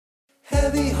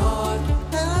Heavy heart,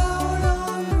 out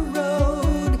on the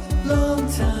road. Long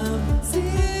time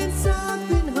since I've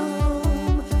been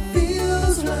home.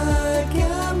 Feels like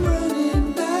I'm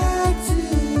running back to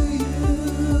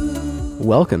you.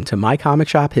 Welcome to My Comic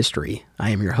Shop History. I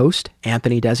am your host,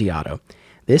 Anthony Desiato.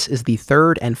 This is the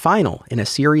third and final in a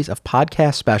series of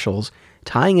podcast specials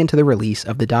tying into the release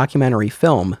of the documentary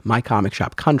film My Comic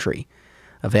Shop Country,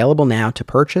 available now to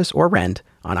purchase or rent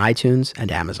on iTunes and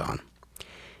Amazon.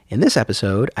 In this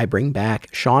episode, I bring back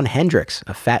Sean Hendricks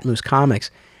of Fat Moose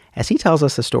Comics as he tells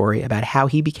us the story about how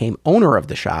he became owner of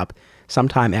the shop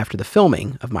sometime after the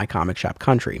filming of My Comic Shop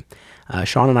Country.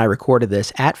 Sean and I recorded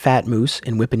this at Fat Moose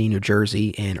in Whippany, New Jersey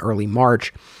in early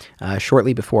March,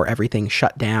 shortly before everything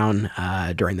shut down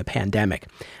during the pandemic.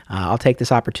 I'll take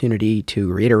this opportunity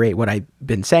to reiterate what I've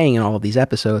been saying in all of these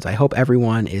episodes. I hope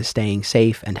everyone is staying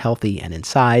safe and healthy and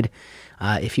inside.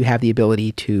 If you have the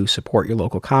ability to support your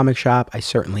local comic shop, I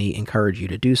certainly encourage you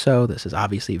to do so. This is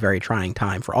obviously a very trying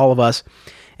time for all of us.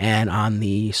 And on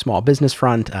the small business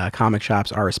front, comic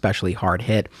shops are especially hard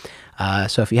hit.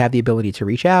 So if you have the ability to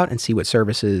reach out and see what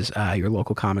services your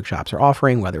local comic shops are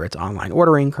offering, whether it's online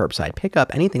ordering, curbside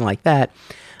pickup, anything like that,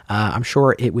 I'm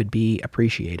sure it would be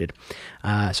appreciated.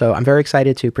 So I'm very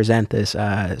excited to present this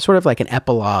sort of like an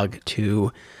epilogue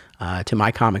to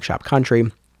My Comic Shop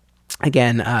Country.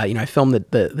 Again, I filmed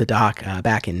the doc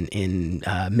back in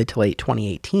mid to late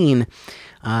 2018.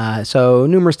 So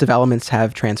numerous developments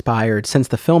have transpired since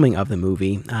the filming of the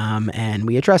movie, and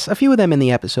we address a few of them in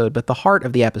the episode, but the heart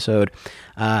of the episode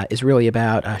is really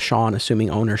about Sean assuming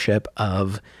ownership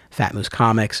of Fat Moose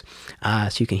Comics, so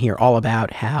you can hear all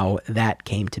about how that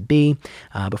came to be.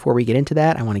 Before we get into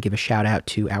that, I want to give a shout out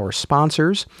to our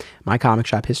sponsors. My Comic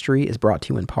Shop History is brought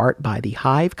to you in part by the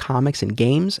Hive Comics and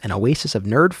Games, an oasis of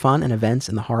nerd fun and events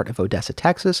in the heart of Odessa,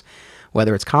 Texas.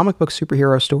 Whether it's comic book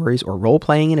superhero stories or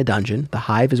role-playing in a dungeon, the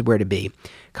Hive is where to be.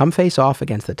 Come face off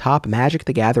against the top Magic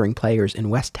the Gathering players in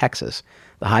West Texas.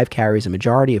 The Hive carries a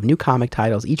majority of new comic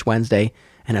titles each Wednesday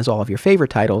and has all of your favorite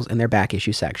titles in their back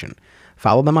issue section.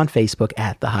 Follow them on Facebook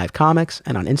at The Hive Comics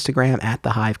and on Instagram at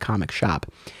The Hive Comic Shop.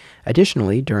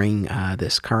 Additionally, during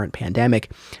this current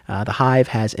pandemic, the Hive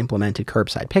has implemented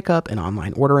curbside pickup and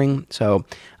online ordering. So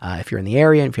if you're in the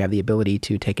area and if you have the ability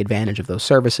to take advantage of those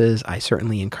services, I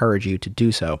certainly encourage you to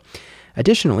do so.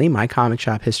 Additionally, My Comic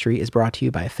Shop History is brought to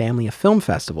you by a family of film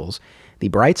festivals. The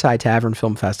Brightside Tavern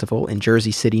Film Festival in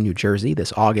Jersey City, New Jersey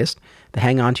this August, the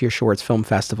Hang On To Your Shorts Film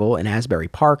Festival in Asbury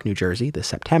Park, New Jersey this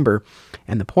September,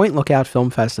 and the Point Lookout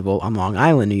Film Festival on Long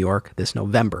Island, New York this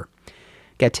November.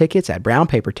 Get tickets at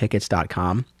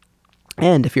brownpapertickets.com,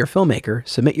 and if you're a filmmaker,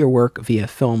 submit your work via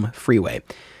Film Freeway.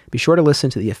 Be sure to listen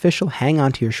to the official Hang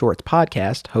On To Your Shorts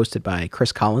podcast, hosted by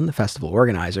Chris Cullen, the festival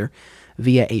organizer,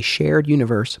 via a shared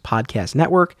universe podcast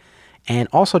network, and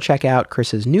also check out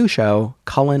Chris's new show,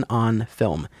 Cullen on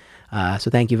Film.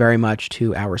 So thank you very much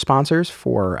to our sponsors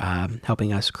for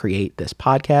helping us create this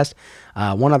podcast.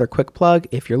 One other quick plug,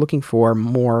 if you're looking for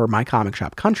more My Comic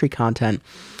Shop Country content,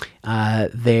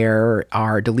 there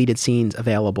are deleted scenes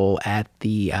available at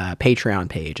the Patreon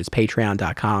page. It's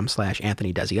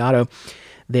patreon.com/Anthony Desiato.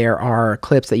 There are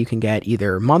clips that you can get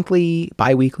either monthly,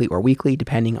 bi-weekly, or weekly,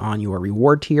 depending on your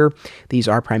reward tier. These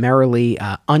are primarily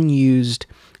unused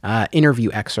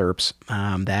interview excerpts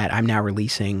that I'm now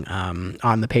releasing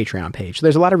on the Patreon page. So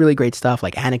there's a lot of really great stuff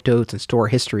like anecdotes and store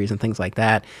histories and things like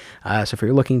that. So if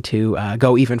you're looking to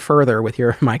go even further with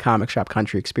your My Comic Shop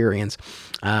Country experience,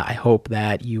 I hope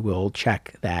that you will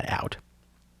check that out.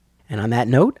 And on that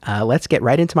note, let's get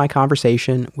right into my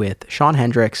conversation with Sean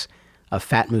Hendricks of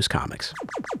Fat Moose Comics.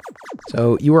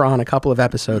 So you were on a couple of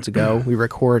episodes ago. We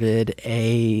recorded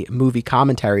a movie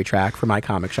commentary track for My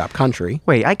Comic Shop Country.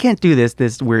 Wait, I can't do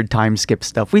this weird time skip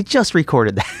stuff. We just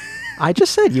recorded that. I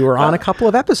just said you were on a couple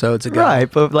of episodes ago. Right,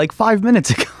 but like 5 minutes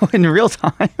ago in real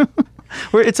time.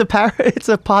 It's a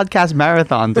podcast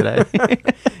marathon today.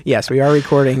 Yes, we are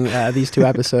recording these two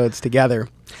episodes together.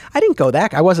 I didn't go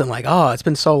back. I wasn't like, oh, it's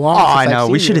been so long. Oh, I know.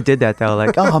 We should have did that though.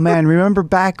 Like, oh man, remember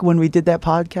back when we did that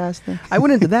podcast thing? I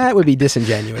wouldn't. That would be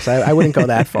disingenuous. I wouldn't go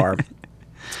that far.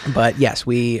 But yes,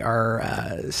 we are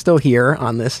still here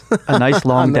on this. A nice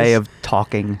long day of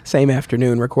talking. Same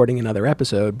afternoon, recording another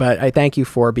episode. But I thank you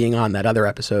for being on that other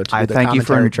episode. I thank you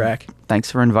for track.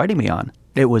 Thanks for inviting me on.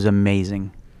 It was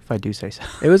amazing. If I do say so.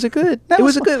 It was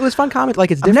a fun comment.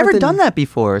 Like it's I've never done that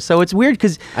before, so it's weird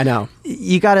because I know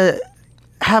you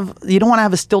don't want to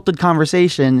have a stilted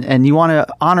conversation, and you want to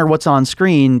honor what's on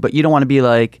screen, but you don't want to be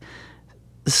like,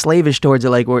 slavish towards it,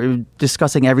 like we're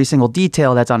discussing every single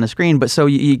detail that's on the screen. But so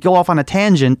you go off on a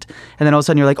tangent, and then all of a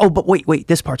sudden you're like, oh, but wait,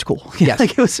 this part's cool. Yes.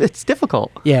 Like it's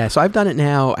difficult. Yeah, so I've done it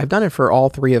now. I've done it for all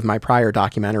three of my prior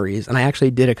documentaries, and I actually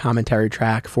did a commentary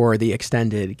track for the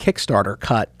extended Kickstarter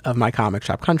cut of My Comic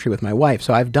Shop Country with my wife.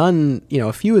 So I've done,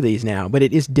 a few of these now, but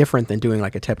it is different than doing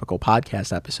like a typical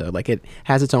podcast episode. Like it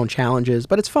has its own challenges,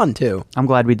 but it's fun too. I'm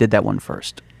glad we did that one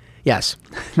first. Yes.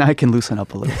 Now I can loosen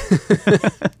up a little.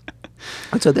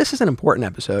 And so this is an important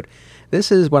episode.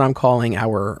 This is what I'm calling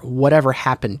our Whatever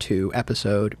Happened To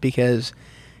episode because,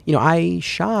 I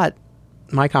shot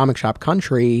My Comic Shop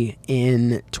Country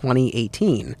in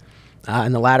 2018,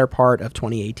 in the latter part of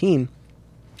 2018.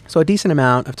 So a decent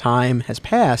amount of time has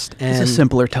passed. And, It's a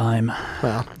simpler time.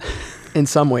 well, in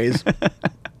some ways.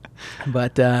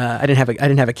 But I didn't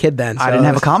have a kid then. So I didn't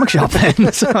have a comic shop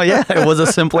then. So yeah, it was a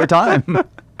simpler time.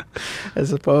 I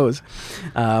suppose.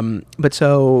 But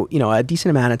so, a decent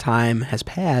amount of time has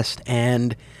passed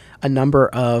and a number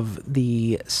of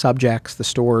the subjects, the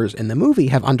stores in the movie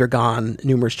have undergone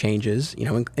numerous changes,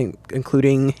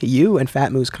 including you and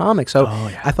Fat Moose Comics. So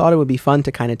I thought it would be fun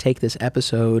to kind of take this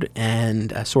episode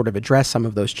and sort of address some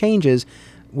of those changes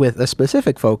with a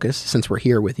specific focus, since we're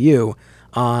here with you,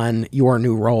 on your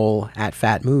new role at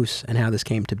Fat Moose and how this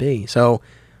came to be. So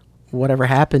whatever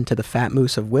happened to the Fat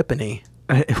Moose of Whippany?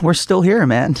 We're still here,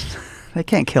 man. They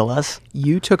can't kill us.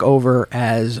 You took over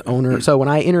as owner. So when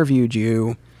I interviewed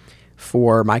you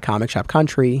for My Comic Shop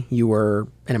Country, you were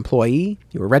an employee.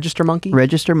 You were Register Monkey.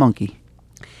 Register Monkey.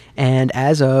 And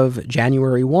as of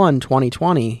January 1,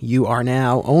 2020, you are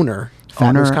now owner,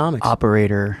 Fat Moose Comics.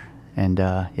 Operator. And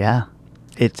yeah,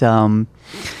 it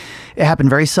happened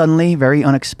very suddenly, very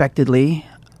unexpectedly.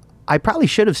 I probably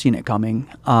should have seen it coming,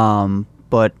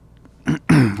 but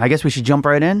I guess we should jump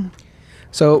right in.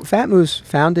 So Fat Moose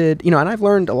founded, and I've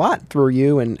learned a lot through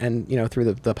you and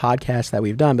through the podcast that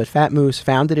we've done, but Fat Moose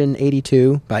founded in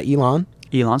 82 by Elon.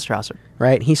 Elon Strasser.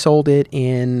 Right? He sold it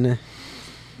in,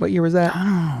 what year was that? I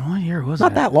don't know. What year was it?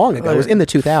 Not that long ago. It was in the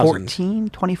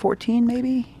 2000s. 2014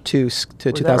 maybe? To Was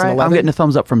that 2011. right? I'm getting a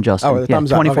thumbs up from Justin. Oh, the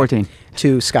thumbs up. 2014. Okay.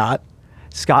 To Scott.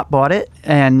 Scott bought it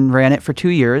and ran it for 2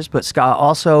 years, but Scott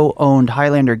also owned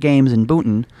Highlander Games in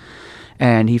Boonton,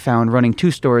 and he found running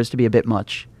two stores to be a bit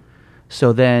much.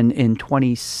 So then in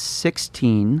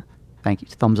 2016, thank you,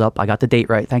 thumbs up, I got the date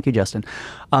right, thank you, Justin.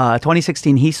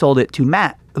 2016, he sold it to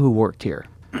Matt, who worked here.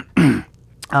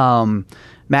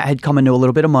 Matt had come into a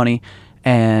little bit of money,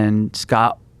 and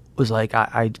Scott was like,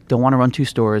 I don't want to run two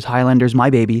stores. Highlander's my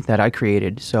baby that I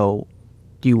created, so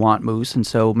do you want Moose? And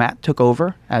so Matt took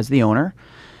over as the owner.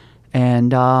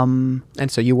 And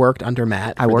so you worked under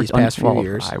Matt for these past few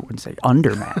years. I wouldn't say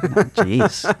under Matt.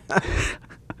 Jeez.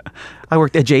 I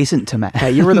worked adjacent to Matt.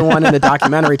 Hey, you were the one in the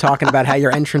documentary talking about how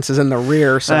your entrance is in the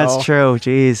rear. So That's true.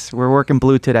 Jeez, we're working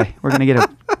blue today. We're gonna get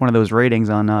one of those ratings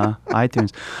on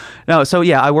iTunes. No, so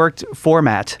yeah, I worked for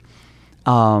Matt.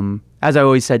 As I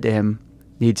always said to him,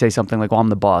 he'd say something like, "Well, I'm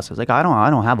the boss." I was like, "I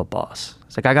don't have a boss."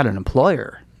 It's like, "I got an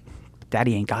employer.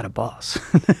 Daddy ain't got a boss."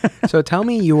 So tell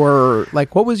me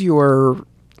what was your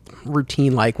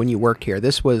routine like when you worked here?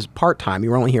 This was part-time. You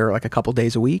were only here like a couple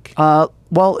days a week?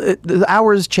 Well, the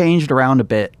hours changed around a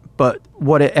bit, but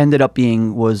what it ended up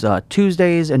being was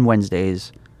Tuesdays and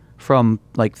Wednesdays from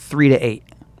like 3 to 8.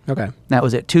 Okay. That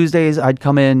was it. Tuesdays, I'd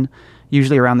come in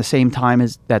usually around the same time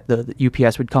as that the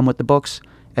UPS would come with the books,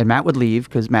 and Matt would leave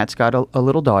because Matt's got a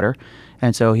little daughter,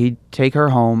 and so he'd take her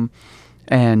home,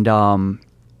 and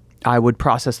I would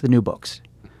process the new books.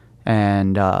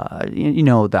 And,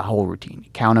 the whole routine.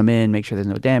 Count them in, make sure there's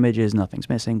no damages, nothing's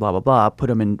missing, blah, blah, blah. Put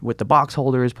them in with the box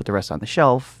holders, put the rest on the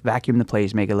shelf, vacuum the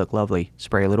place, make it look lovely,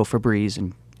 spray a little Febreze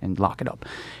and lock it up.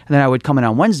 And then I would come in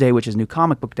on Wednesday, which is New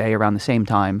Comic Book Day, around the same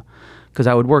time, because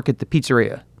I would work at the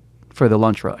pizzeria for the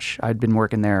lunch rush. I'd been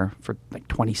working there for like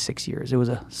 26 years. It was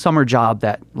a summer job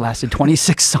that lasted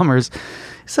 26 summers.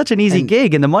 Such an easy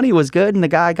gig, and the money was good, and the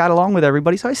guy got along with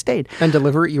everybody, so I stayed. And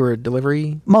delivery? You were a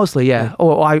delivery? Mostly, yeah.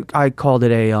 Oh, I called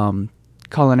it a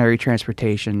culinary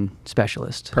transportation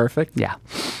specialist. Perfect. Yeah.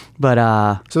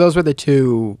 But so those were the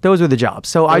two. Those were the jobs.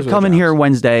 So I'd come in here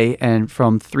Wednesday, and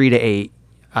from 3 to 8,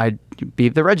 I'd be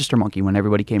the register monkey when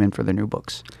everybody came in for their new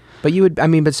books. But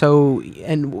so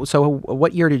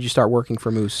what year did you start working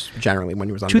for Moose generally when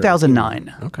you was under?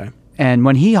 2009. Okay. And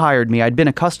when he hired me, I'd been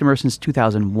a customer since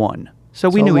 2001. So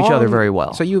we knew each other very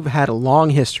well. So you've had a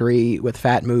long history with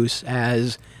Fat Moose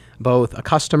as both a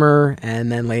customer and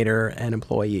then later an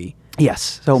employee.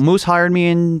 Yes. So Moose hired me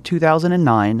in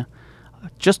 2009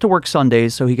 just to work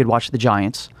Sundays so he could watch the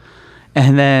Giants.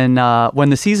 And then when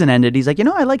the season ended, he's like,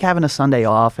 I like having a Sunday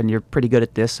off, and you're pretty good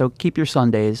at this, so keep your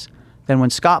Sundays. Then when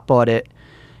Scott bought it,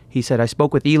 He said, I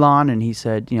spoke with Elon, and he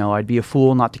said, I'd be a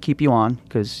fool not to keep you on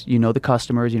because you know the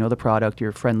customers, you know the product,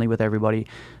 you're friendly with everybody.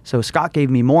 So Scott gave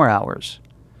me more hours.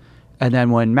 And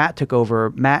then when Matt took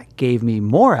over, Matt gave me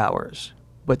more hours.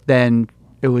 But then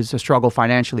it was a struggle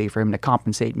financially for him to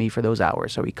compensate me for those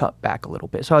hours. So he cut back a little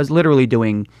bit. So I was literally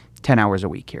doing 10 hours a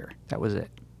week here. That was it.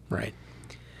 Right.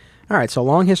 All right. So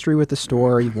long history with the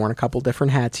store. You've worn a couple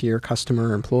different hats here,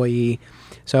 customer, employee.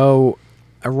 So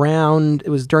it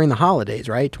was during the holidays,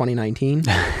 right? 2019,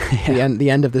 the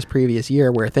end of this previous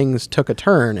year, where things took a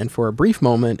turn, and for a brief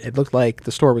moment, it looked like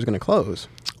the store was going to close.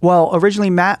 Well,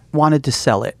 originally Matt wanted to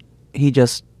sell it. He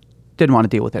just didn't want to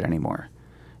deal with it anymore.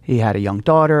 He had a young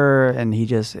daughter, and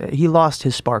he lost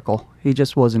his sparkle. He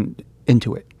just wasn't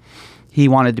into it. He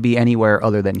wanted to be anywhere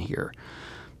other than here.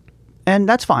 And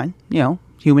that's fine.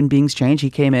 Human beings change. He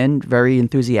came in very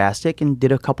enthusiastic and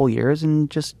did a couple years and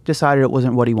just decided it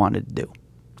wasn't what he wanted to do.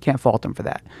 Can't fault him for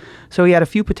that. So he had a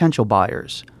few potential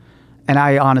buyers. And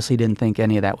I honestly didn't think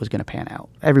any of that was going to pan out.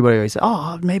 Everybody always said,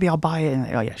 oh, maybe I'll buy it.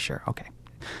 And, oh, yeah, sure. Okay.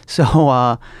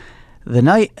 So the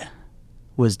night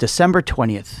was December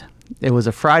 20th. It was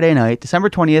a Friday night,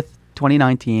 December 20th,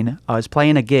 2019. I was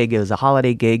playing a gig. It was a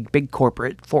holiday gig, big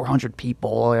corporate, 400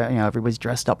 people. Everybody's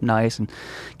dressed up nice and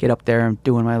get up there and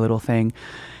doing my little thing.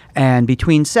 And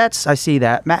between sets, I see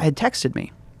that Matt had texted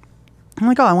me. I'm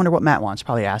like, oh, I wonder what Matt wants.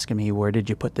 Probably asking me, where did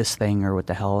you put this thing or what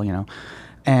the hell,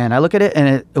 And I look at it,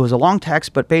 and it was a long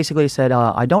text, but basically said,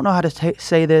 I don't know how to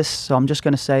say this, so I'm just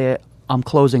going to say it. I'm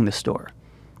closing the store.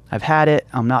 I've had it.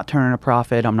 I'm not turning a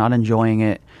profit. I'm not enjoying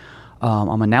it.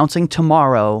 I'm announcing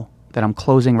tomorrow that I'm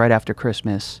closing right after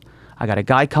Christmas. I got a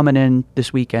guy coming in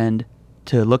this weekend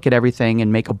to look at everything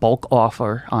and make a bulk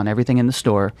offer on everything in the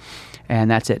store,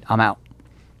 and that's it. I'm out.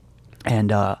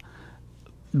 And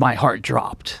my heart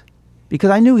dropped. Because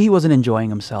I knew he wasn't enjoying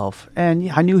himself, and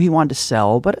I knew he wanted to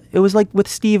sell, but it was like with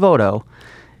Steve Odo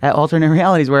at Alternate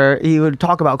Realities, where he would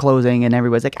talk about closing, and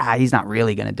everybody's like, he's not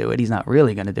really going to do it. He's not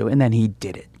really going to do it. And then he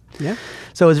did it. Yeah.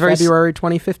 So it was very... February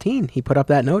 2015, he put up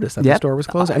that notice that the store was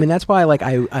closing. I mean, that's why,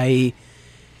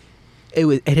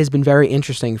 it has been very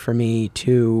interesting for me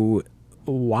to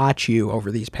watch you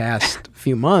over these past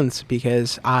few months,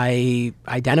 because I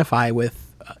identify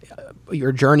with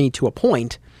your journey to a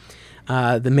point.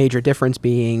 The major difference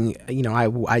being,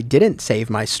 I didn't save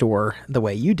my store the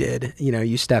way you did.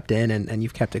 You stepped in and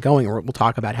you've kept it going. We'll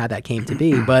talk about how that came to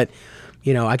be. But,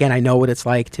 again, I know what it's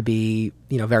like to be,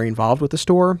 very involved with the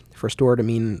store, for a store to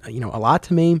mean, a lot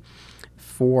to me,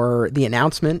 for the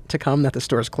announcement to come that the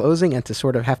store is closing, and to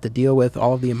sort of have to deal with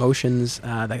all of the emotions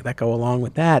that go along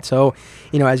with that. So,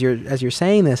 as you're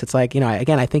saying this, it's like,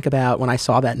 again, I think about when I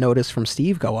saw that notice from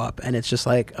Steve go up, and it's just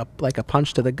like a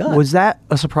punch to the gut. Was that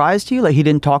a surprise to you? Like, he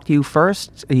didn't talk to you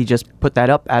first? He just put that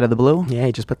up out of the blue? Yeah,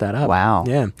 he just put that up. Wow.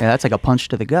 Yeah, that's like a punch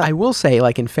to the gut. I will say,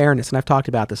 in fairness, and I've talked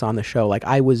about this on the show,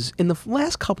 I was, in the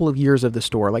last couple of years of the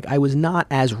store, I was not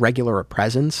as regular a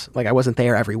presence. I wasn't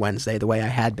there every Wednesday the way I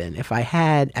had been. If I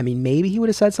had, maybe he would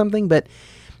have said something, but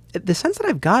the sense that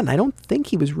I've gotten, I don't think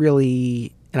he was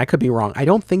really, and I could be wrong, I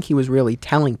don't think he was really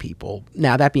telling people.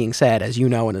 Now, that being said, as you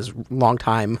know, and as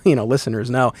longtime, listeners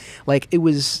know,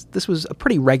 this was a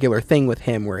pretty regular thing with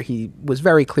him, where he was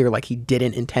very clear, he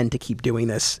didn't intend to keep doing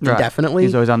this indefinitely.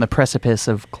 He's always on the precipice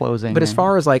of closing. But as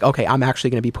far as okay, I'm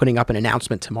actually going to be putting up an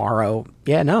announcement tomorrow.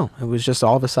 Yeah, no, it was just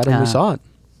all of a sudden we saw it.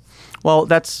 Well,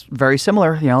 that's very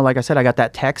similar. Like I said, I got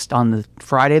that text on the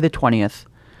Friday the 20th.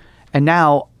 And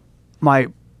now my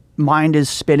mind is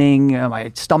spinning,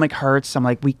 my stomach hurts. I'm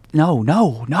like, no.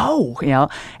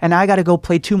 And I got to go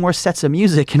play 2 more sets of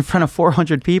music in front of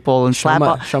 400 people and show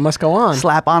must go on.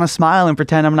 Slap on a smile and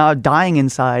pretend I'm not dying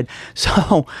inside.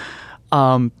 So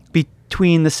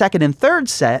between the second and third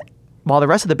set, while the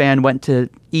rest of the band went to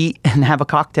eat and have a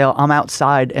cocktail, I'm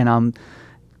outside and I'm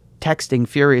texting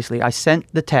furiously. I sent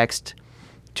the text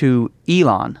to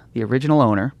Elon, the original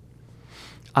owner.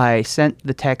 I sent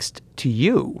the text to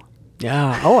you.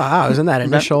 Yeah. Oh, wow. I was in that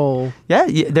initial. Yeah.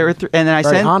 There were and then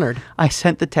I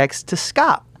sent the text to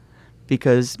Scott,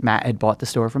 because Matt had bought the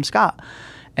store from Scott.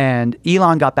 And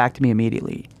Elon got back to me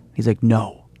immediately. He's like,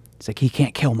 no. It's like, he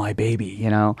can't kill my baby,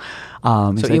 So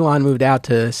Elon moved out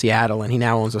to Seattle, and he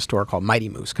now owns a store called Mighty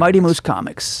Moose Comics. Mighty Moose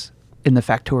Comics in the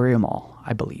Factoria Mall,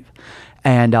 I believe.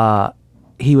 And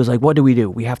he was like, what do we do?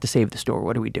 We have to save the store.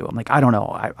 What do we do? I'm like, I don't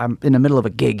know. I'm in the middle of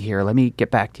a gig here. Let me get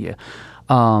back to you.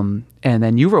 And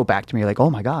then you wrote back to me oh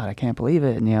my God, I can't believe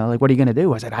it. And what are you going to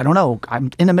do? I said, I don't know.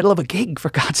 I'm in the middle of a gig, for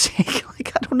God's sake.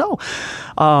 I don't know.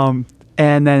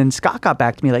 And then Scott got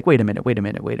back to me wait a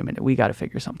minute. We got to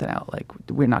figure something out.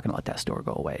 We're not going to let that store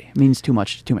go away. It means too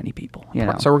much to too many people.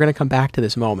 So we're going to come back to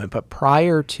this moment. But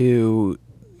prior to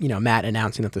Matt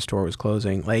announcing that the store was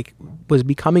closing, like, was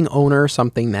becoming owner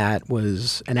something that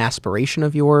was an aspiration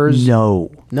of yours?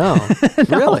 No. No.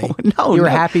 Really? No, You were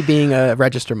no. happy being a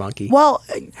register monkey? Well,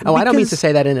 I don't mean to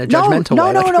say that in a judgmental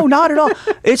way. No, not at all.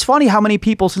 It's funny how many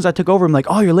people since I took over, I'm like,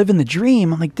 oh, you're living the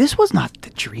dream. I'm like, this was not the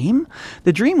dream.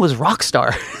 The dream was rock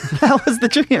star. That was the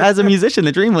dream. As a musician,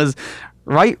 the dream was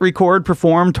write, record,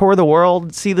 perform, tour the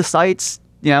world, see the sights,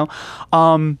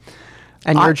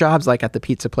 And your jobs, like at the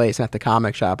pizza place and at the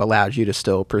comic shop, allowed you to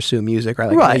still pursue music, right?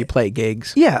 Like, Right. you play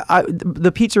gigs. Yeah,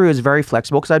 the pizzeria is very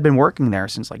flexible because I'd been working there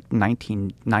since like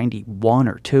 1991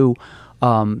 or 2.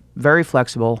 Very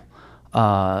flexible.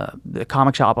 The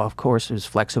comic shop, of course, is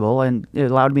flexible, and it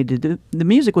allowed me to do. The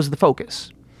music was the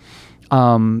focus,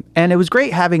 and it was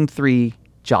great having 3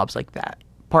 jobs like that: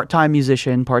 part-time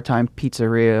musician, part-time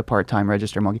pizzeria, part-time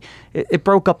register monkey. It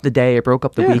broke up the day. It broke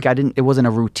up the week. It wasn't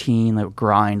a routine, like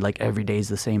grind, like every day's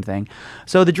the same thing.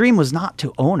 So the dream was not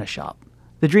to own a shop.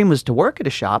 The dream was to work at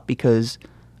a shop because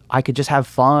I could just have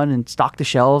fun and stock the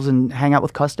shelves and hang out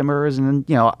with customers. And,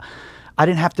 I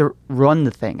didn't have to run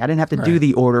the thing. I didn't have to do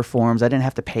the order forms. I didn't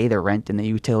have to pay the rent and the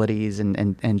utilities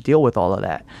and deal with all of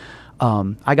that.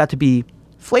 I got to be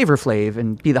Flavor Flav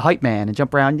and be the hype man and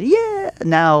jump around. Yeah,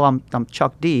 now I'm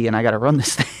Chuck D and I got to run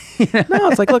this thing. No,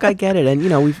 it's like, look, I get it. And,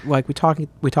 we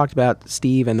talked about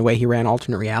Steve and the way he ran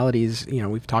alternate realities.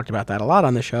 We've talked about that a lot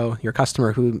on the show. Your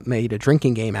customer who made a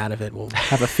drinking game out of it will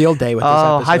have a field day with this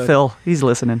episode. Oh, hi, Phil. He's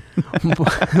listening.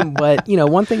 But,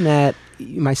 one thing that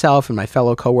myself and my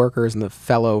fellow coworkers and the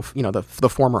fellow, the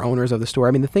former owners of the store,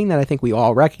 I mean, the thing that I think we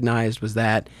all recognized was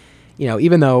that,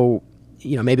 even though,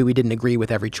 maybe we didn't agree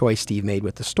with every choice Steve made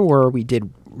with the store, we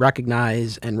did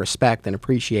recognize and respect and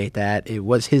appreciate that it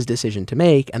was his decision to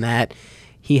make, and that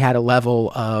he had a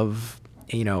level of,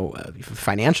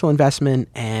 financial investment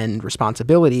and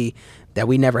responsibility that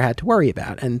we never had to worry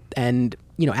about. And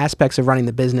aspects of running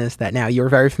the business that now you're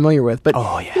very familiar with, but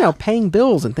paying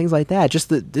bills and things like that, just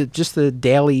the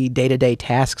daily day-to-day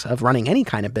tasks of running any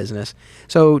kind of business.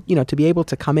 So, to be able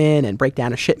to come in and break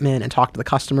down a shipment and talk to the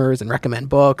customers and recommend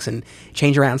books and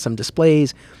change around some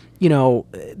displays,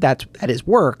 that is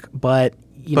work, but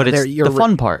it's the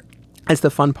fun part. It's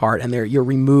the fun part, and you're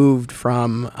removed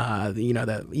from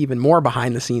the even more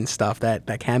behind the scenes stuff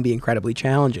that can be incredibly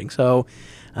challenging. So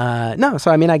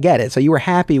so I mean, I get it. So you were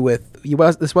happy with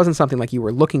this wasn't something like you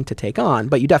were looking to take on,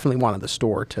 but you definitely wanted the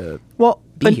store to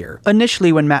be here.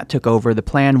 Initially, when Matt took over, the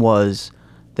plan was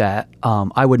that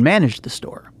I would manage the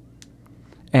store,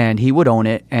 and he would own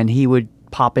it, and he would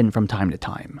pop in from time to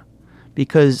time,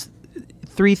 because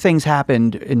 3 things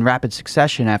happened in rapid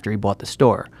succession after he bought the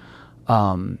store.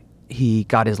 He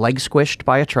got his leg squished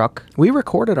by a truck. We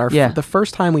recorded the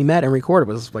first time we met and recorded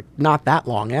was like not that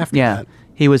long after that.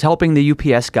 He was helping the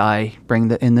UPS guy bring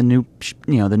the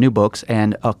new books,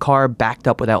 and a car backed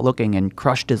up without looking and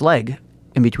crushed his leg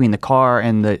in between the car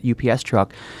and the UPS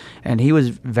truck, and he was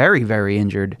very, very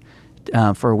injured.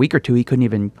 For a week or 2, he couldn't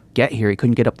even get here. He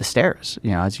couldn't get up the stairs.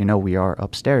 As you know, we are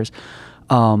upstairs.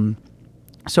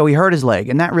 So he hurt his leg,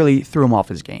 and that really threw him off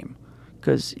his game,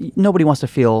 because nobody wants to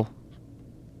feel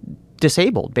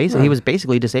disabled. Basically, Right. He was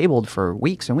basically disabled for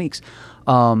weeks and weeks.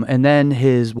 And then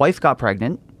his wife got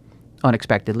pregnant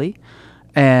unexpectedly,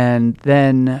 and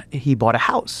then he bought a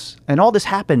house, and all this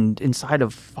happened inside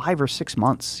of 5 or 6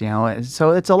 months. So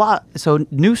it's a lot. So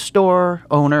new store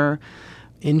owner,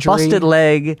 Injury. busted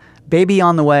leg, baby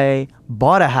on the way,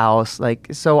 bought a house.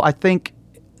 So I think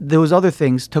those other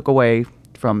things took away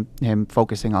from him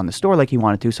focusing on the store like he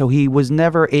wanted to. So he was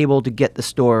never able to get the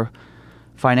store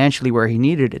financially where he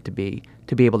needed it to be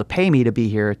able to pay me to be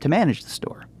here to manage the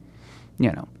store.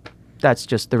 That's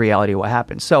just the reality of what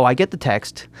happened. So I get the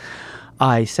text.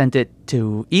 I sent it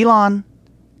to Elon,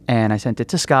 and I sent it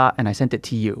to Scott, and I sent it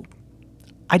to you.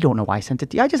 I don't know why I sent it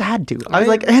to you. I just had to. I was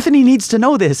like, Anthony needs to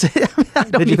know this.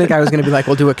 Did you think I was going to be like,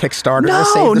 we'll do a Kickstarter to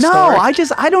save the No.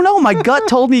 store? I don't know. My gut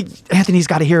told me, Anthony's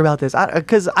got to hear about this.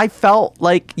 Because I felt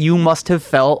like you must have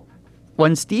felt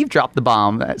when Steve dropped the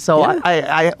bomb. So Yeah.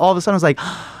 I all of a sudden was like,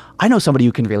 I know somebody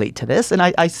who can relate to this. And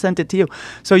I sent it to you.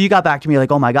 So you got back to me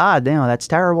like, oh my God, that's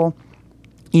terrible.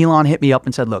 Elon hit me up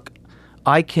and said, look,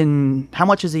 how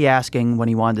much is he asking when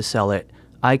he wanted to sell it?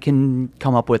 I can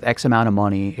come up with X amount of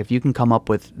money. If you can come up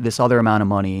with this other amount of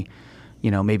money,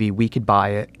 maybe we could buy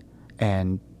it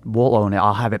and we'll own it.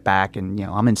 I'll have it back. And,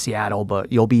 I'm in Seattle,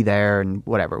 but you'll be there and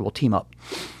whatever. We'll team up.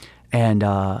 And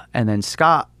then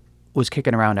Scott was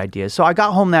kicking around ideas. So I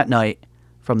got home that night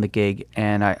from the gig,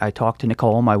 and I talked to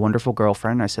Nicole, my wonderful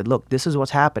girlfriend. And I said, look, this is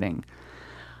what's happening.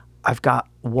 I've got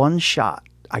one shot.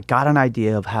 I got an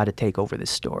idea of how to take over this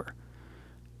store.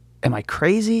 Am I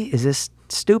crazy? Is this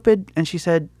stupid? And she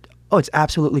said, "Oh, it's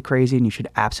absolutely crazy, and you should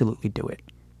absolutely do it."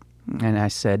 And I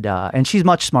said, and she's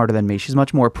much smarter than me. She's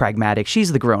much more pragmatic.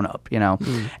 She's the grown up, you know.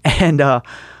 And I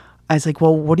was like,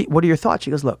 "Well, what are your thoughts?"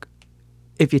 She goes, "Look,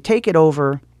 if you take it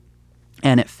over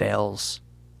and it fails,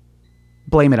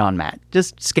 blame it on Matt.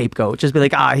 Just scapegoat. Just be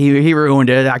like, he ruined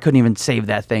it. I couldn't even save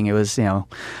that thing. It was, you know."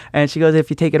 And she goes, "If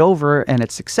you take it over and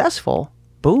it's successful,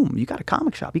 boom, you got a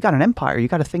comic shop. You got an empire. You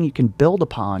got a thing you can build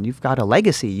upon. You've got a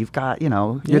legacy. You've got, you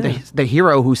know, you're the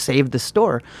hero who saved the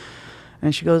store."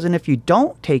 And she goes, "And if you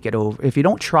don't take it over, if you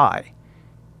don't try,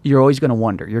 you're always going to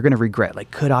wonder. You're going to regret.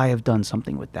 Like, could I have done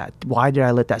something with that? Why did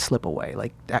I let that slip away?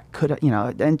 Like, that could, you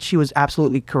know." And she was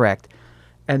absolutely correct.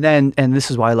 And then, and this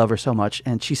is why I love her so much.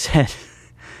 And she said,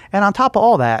 and on top of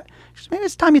all that, she said, "Maybe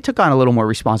it's time you took on a little more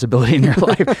responsibility in your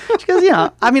life." She goes, "You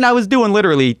know, I mean, I was doing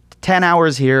literally 10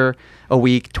 hours here a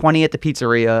week, 20 at the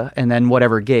pizzeria, and then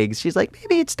whatever gigs." She's like,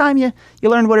 "Maybe it's time you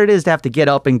learn what it is to have to get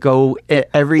up and go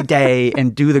every day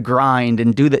and do the grind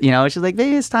and do the, you know." She's like,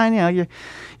 "Maybe it's time, you know,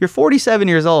 you're 47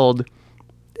 years old.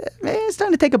 Maybe it's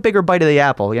time to take a bigger bite of the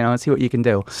apple, you know, and see what you can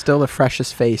do." Still the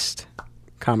freshest faced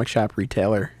comic shop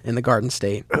retailer in the Garden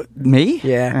State. Me?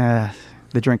 Yeah.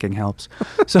 The drinking helps.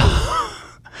 So,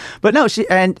 but no,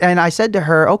 and I said to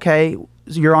her, "Okay,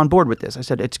 you're on board with this." I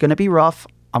said, "It's going to be rough.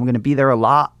 I'm going to be there a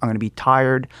lot. I'm going to be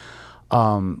tired.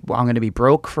 I'm going to be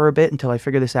broke for a bit until I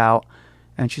figure this out."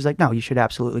 And she's like, "No, you should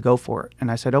absolutely go for it." And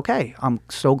I said, "Okay, I'm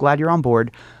so glad you're on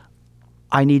board.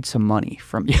 I need some money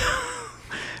from you."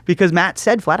 Because Matt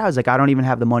said flat out, "I was like, I don't even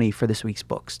have the money for this week's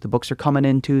books. The books are coming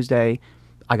in Tuesday.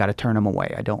 I got to turn them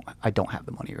away. I don't have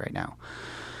the money right now."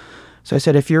 So I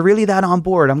said, "If you're really that on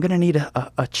board, I'm going to need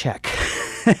a check."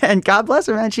 And God bless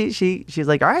her, man. She's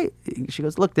like, "All right." She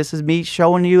goes, "Look, this is me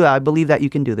showing you I believe that you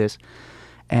can do this."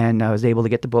 And I was able to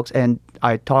get the books. And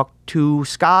I talked to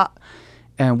Scott,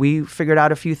 and we figured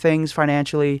out a few things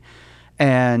financially.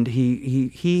 And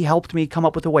he helped me come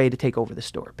up with a way to take over the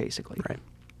store, basically. Right.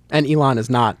 And Elon is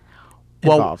not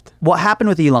involved. What happened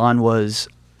with Elon was,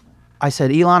 I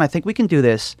said, "Elon, I think we can do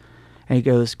this." And he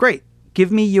goes, "Great. Give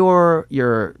me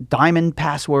your diamond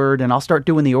password and I'll start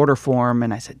doing the order form."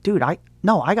 And I said, "Dude, I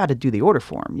got to do the order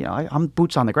form. You know, I'm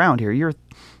boots on the ground here. You're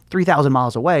 3,000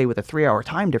 miles away with a 3-hour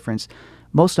time difference.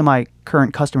 Most of my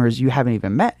current customers you haven't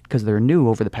even met because they're new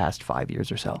over the past 5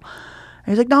 years or so."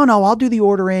 And he's like, No, I'll do the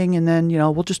ordering and then, you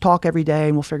know, we'll just talk every day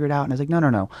and we'll figure it out." And I was like,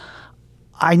 No.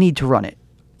 I need to run it.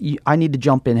 I need to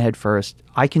jump in head first.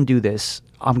 I can do this.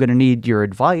 I'm going to need your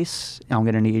advice. I'm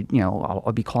going to need, you know,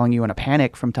 I'll be calling you in a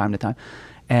panic from time to time.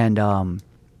 And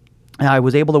I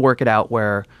was able to work it out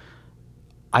where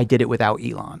I did it without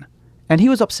Elon. And he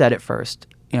was upset at first,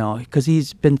 you know, because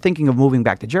he's been thinking of moving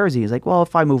back to Jersey. He's like, "Well,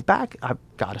 if I move back, I've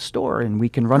got a store and we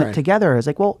can run it together." I was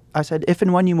like, "Well," I said, "if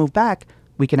and when you move back,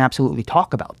 we can absolutely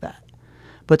talk about that.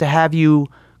 But to have you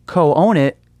co-own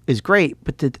it is great,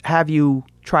 but to have you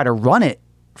try to run it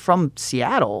from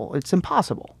Seattle, it's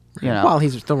impossible." You know? Well,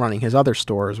 he's still running his other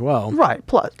store as well. Right.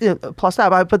 Plus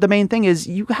that. But the main thing is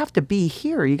you have to be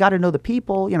here. You got to know the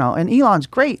people, you know, and Elon's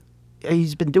great.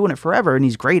 He's been doing it forever and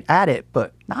he's great at it,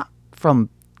 but not from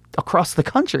across the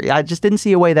country. I just didn't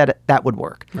see a way that would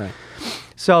work. Right.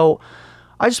 So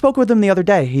I just spoke with him the other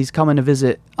day. He's coming to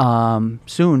visit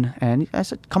soon. And I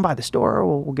said, "Come by the store.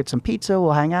 We'll get some pizza.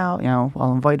 We'll hang out. You know,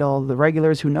 I'll invite all the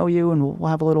regulars who know you and we'll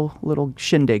have a little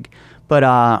shindig." But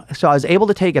so I was able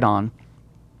to take it on.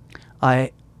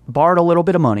 I borrowed a little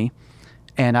bit of money,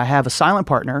 and I have a silent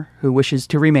partner who wishes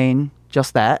to remain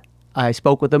just that. I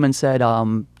spoke with him and said,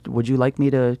 "Would you like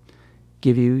me to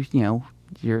give you, you know,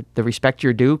 the respect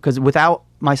you're due? Because without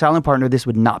my silent partner, this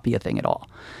would not be a thing at all."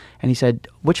 And he said,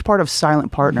 "Which part of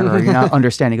silent partner are you not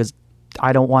understanding?" Because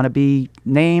I don't want to be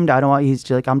named. He's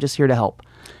just like, "I'm just here to help."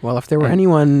 Well, if there were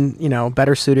anyone, you know,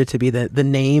 better suited to be the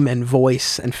name and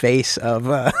voice and face of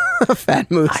Fat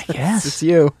Moose, I guess it's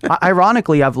you.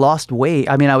 Ironically, I've lost weight.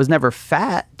 I mean, I was never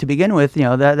fat to begin with. You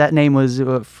know, that name was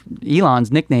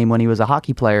Elon's nickname when he was a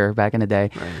hockey player back in the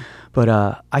day. Right.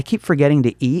 But I keep forgetting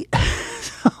to eat.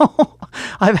 So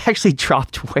I've actually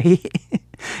dropped weight.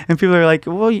 And people are like,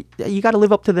 "Well, you got to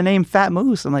live up to the name Fat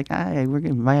Moose." I'm like,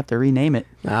 we might have to rename it.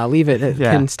 Leave it. It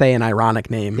can stay an ironic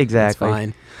name. Exactly. That's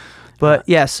fine. But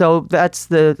yeah, so that's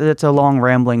a long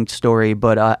rambling story.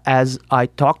 But as I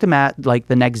talked to Matt like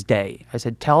the next day, I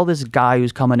said, "Tell this guy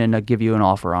who's coming in to give you an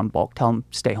offer on bulk, tell him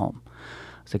stay home."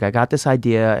 I was like, "I got this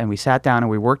idea," and we sat down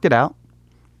and we worked it out.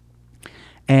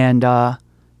 And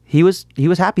he was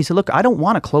happy. He said, "Look, I don't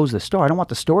want to close the store. I don't want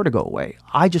the store to go away.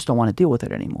 I just don't want to deal with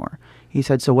it anymore." He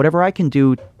said, "So whatever I can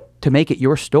do to make it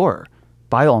your store,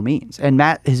 by all means." And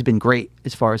Matt has been great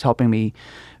as far as helping me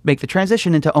make the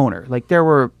transition into owner. Like there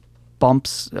were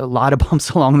bumps, a lot of bumps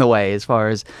along the way as far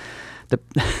as the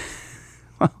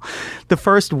the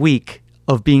first week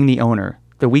of being the owner,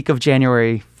 the week of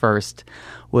January 1st,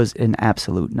 was an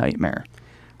absolute nightmare.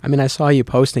 I mean, I saw you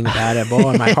posting about it, boy,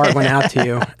 and my heart went out to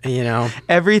you, you know.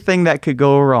 Everything that could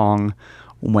go wrong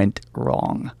went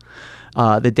wrong.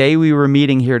 The day we were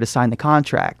meeting here to sign the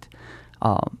contract,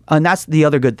 and that's the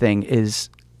other good thing, is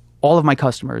all of my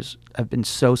customers have been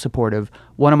so supportive.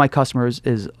 One of my customers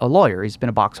is a lawyer. He's been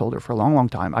a box holder for a long, long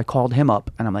time. I called him up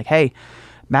and I'm like, hey,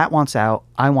 Matt wants out.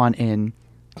 I want in.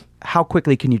 How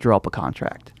quickly can you draw up a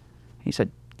contract? He said,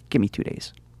 give me 2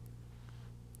 days.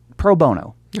 Pro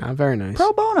bono. Oh, very nice.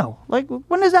 Pro bono. Like,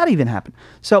 when does that even happen?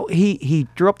 So he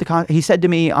drew up the contract. He said to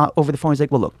me over the phone, he's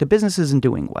like, well, look, the business isn't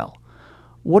doing well.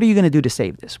 What are you going to do to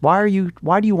save this? Why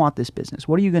do you want this business?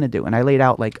 What are you going to do? And I laid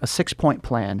out like a 6-point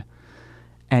plan.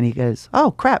 And he goes,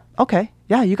 oh, crap. Okay.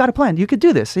 Yeah, you got a plan. You could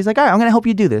do this. He's like, all right, I'm going to help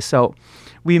you do this. So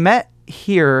we met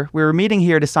here. We were meeting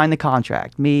here to sign the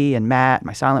contract. Me and Matt,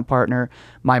 my silent partner,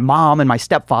 my mom and my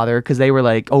stepfather, because they were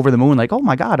like over the moon, like, oh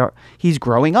my God, he's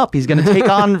growing up. He's going to take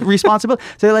on responsibility.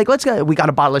 So they're like, let's go. We got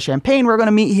a bottle of champagne. We're going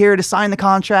to meet here to sign the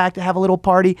contract, to have a little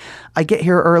party. I get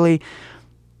here early.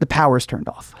 The power's turned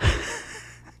off.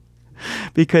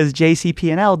 Because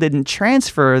JCP&L didn't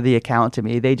transfer the account to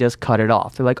me. They just cut it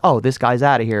off. They're like, oh, this guy's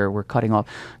out of here. We're cutting off.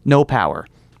 No power.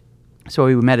 So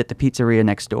we met at the pizzeria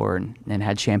next door and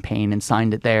had champagne and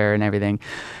signed it there and everything.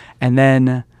 And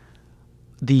then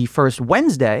the first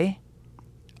Wednesday,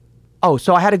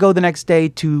 so I had to go the next day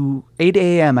to 8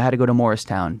 a.m. I had to go to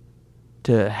Morristown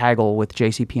to haggle with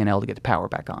JCP&L to get the power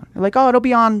back on. They're like, oh, it'll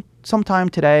be on sometime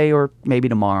today or maybe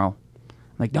tomorrow.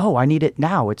 I'm like, no, I need it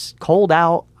now. It's cold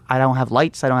out. I don't have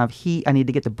lights. I don't have heat. I need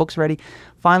to get the books ready.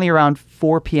 Finally, around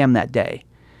 4 p.m. that day,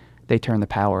 they turned the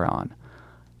power on.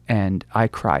 And I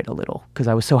cried a little because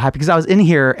I was so happy because I was in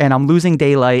here and I'm losing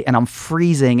daylight and I'm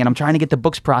freezing and I'm trying to get the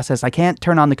books processed. I can't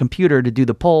turn on the computer to do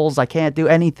the polls. I can't do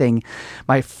anything.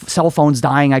 My cell phone's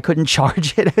dying. I couldn't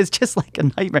charge it. It's just like a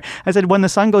nightmare. I said, when the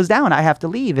sun goes down, I have to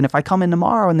leave. And if I come in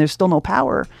tomorrow and there's still no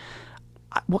power,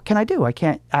 what can I do? I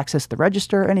can't access the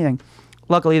register or anything.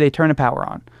 Luckily, they turned the power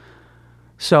on.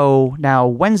 So now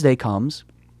Wednesday comes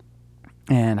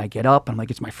and I get up. I'm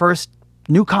like, it's my first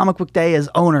new comic book day as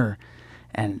owner.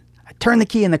 And I turn the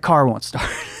key and the car won't start.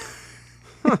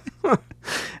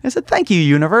 I said, thank you,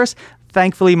 universe.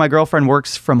 Thankfully, my girlfriend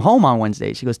works from home on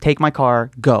Wednesday. She goes, take my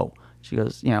car, go. She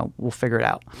goes, we'll figure it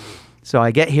out. So I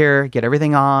get here, get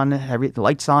everything on, the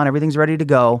lights on, everything's ready to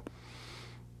go.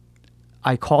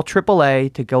 I call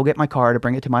AAA to go get my car to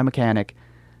bring it to my mechanic.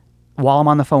 While I'm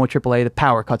on the phone with AAA, the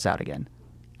power cuts out again.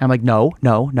 And I'm like,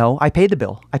 no. I paid the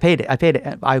bill. I paid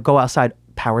it. I go outside,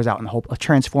 power's out, and a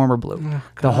transformer blew. Oh,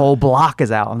 the whole block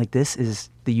is out. I'm like, this is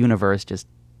the universe just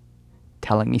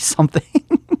telling me something.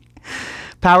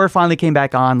 Power finally came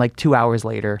back on like 2 hours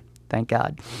later. Thank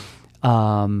God.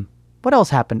 What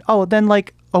else happened? Oh, then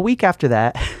like a week after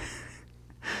that,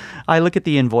 I look at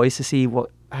the invoice to see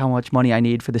how much money I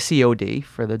need for the COD,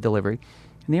 for the delivery.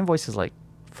 And the invoice is like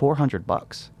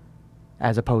 $400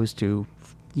 as opposed to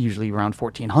usually around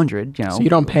 $1,400, So you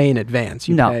don't pay in advance.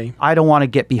 You pay. I don't want to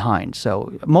get behind.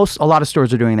 So a lot of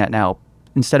stores are doing that now.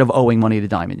 Instead of owing money to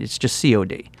Diamond, it's just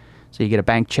COD. So you get a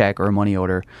bank check or a money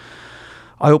order.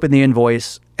 I open the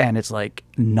invoice and it's like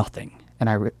nothing.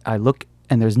 And I look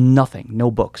and there's nothing,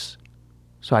 no books.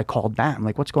 So I called back. I'm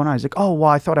like, what's going on? He's like, oh,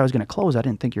 well, I thought I was going to close. I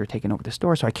didn't think you were taking over the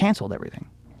store. So I canceled everything.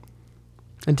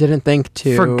 And didn't think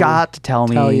to... Forgot to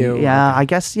tell you. Yeah, okay. I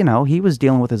guess, he was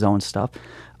dealing with his own stuff.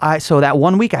 So that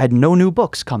 1 week, I had no new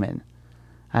books come in.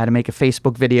 I had to make a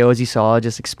Facebook video, as you saw,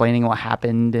 just explaining what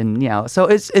happened. And, so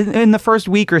it's in the first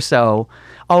week or so.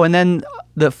 Oh, and then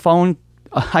the phone,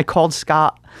 I called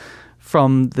Scott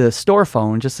from the store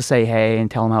phone just to say hey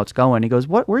and tell him how it's going. He goes,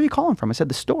 where are you calling from? I said,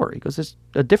 the store. He goes, it's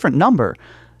a different number.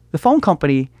 The phone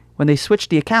company, when they switched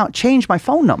the account, changed my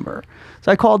phone number.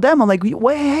 So I called them. I'm like,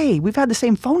 wait, hey, we've had the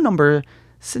same phone number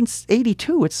since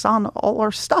 82. It's on all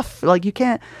our stuff. Like, you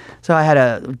can't. So I had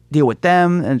to deal with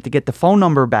them and to get the phone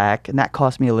number back, and that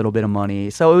cost me a little bit of money.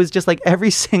 So it was just like every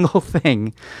single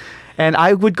thing. And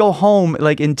I would go home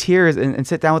like in tears and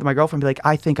sit down with my girlfriend and be like,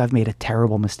 I think I've made a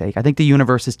terrible mistake. I think the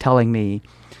universe is telling me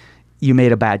you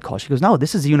made a bad call. She goes, no,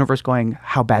 this is the universe going,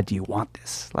 how bad do you want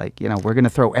this? Like, we're going to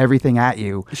throw everything at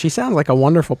you. She sounds like a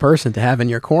wonderful person to have in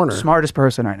your corner. Smartest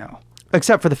person I know.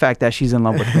 Except for the fact that she's in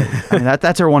love with me. I mean,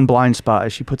 that's her one blind spot,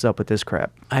 is she puts up with this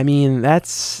crap. I mean,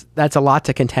 that's a lot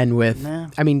to contend with. Nah.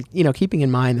 I mean, keeping in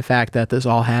mind the fact that this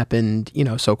all happened,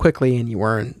 so quickly, and you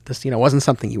weren't, this, wasn't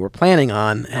something you were planning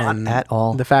on. And not at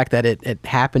all. The fact that it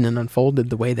happened and unfolded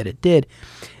the way that it did,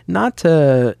 not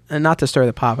to stir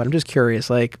the pot, but I'm just curious,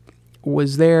 like,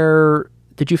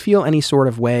 did you feel any sort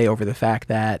of way over the fact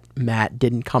that Matt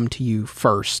didn't come to you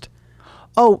first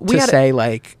Oh, to say,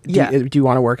 like, do you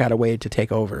want to work out a way to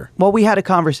take over? Well, we had a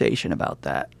conversation about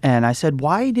that. And I said,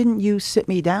 why didn't you sit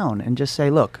me down and just say,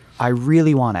 look, I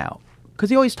really want out? Because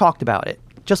he always talked about it,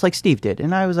 just like Steve did.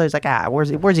 And I was always like, where's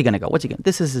he going to go? What's he going to,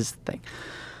 this is his thing.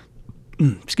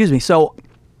 Excuse me. So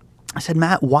I said,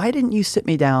 Matt, why didn't you sit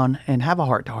me down and have a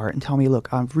heart-to-heart and tell me,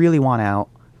 look, I really want out.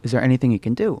 Is there anything you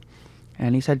can do?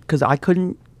 And he said, because I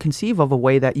couldn't conceive of a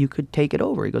way that you could take it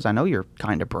over. He goes, I know you're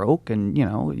kind of broke and, you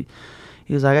know...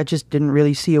 He was like, I just didn't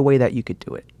really see a way that you could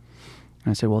do it.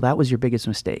 And I said, well, that was your biggest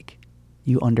mistake.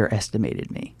 You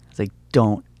underestimated me. I was like,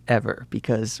 don't ever.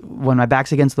 Because when my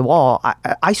back's against the wall,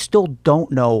 I still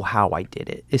don't know how I did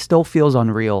it. It still feels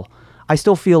unreal. I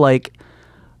still feel like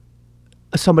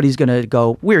somebody's going to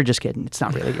go, we're just kidding. It's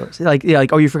not really yours. Like,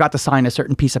 oh, you forgot to sign a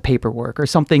certain piece of paperwork or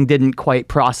something didn't quite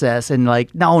process. And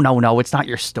like, no, it's not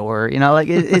your store. You know, like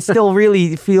it still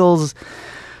really feels...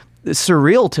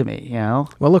 surreal to me, you know.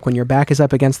 Well, look, when your back is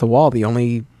up against the wall, the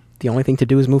only thing to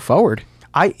do is move forward.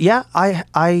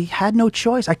 I had no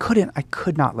choice. I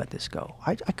could not let this go.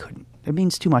 I couldn't. It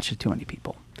means too much to too many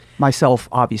people, myself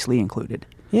obviously included.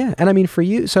 Yeah, and I mean for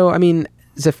you, so I mean,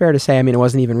 is it fair to say, I mean, it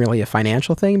wasn't even really a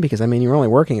financial thing because I mean, you were only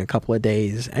working a couple of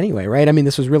days anyway, right? I mean,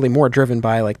 this was really more driven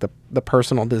by like the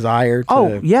personal desire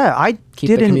to keep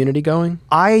the community going.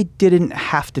 I didn't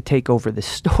have to take over this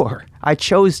store. I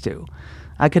chose to.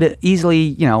 I could have easily,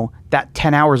 you know, that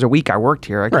 10 hours a week I worked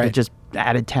here, I could have just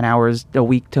added 10 hours a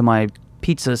week to my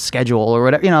pizza schedule or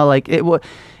whatever, you know, like it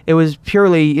was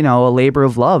purely, you know, a labor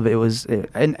of love. It was,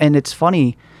 and it's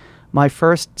funny, my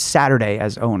first Saturday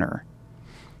as owner,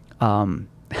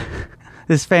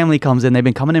 this family comes in, they've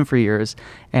been coming in for years,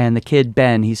 and the kid,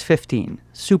 Ben, he's 15,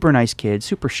 super nice kid,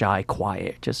 super shy,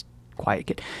 quiet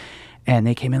kid. And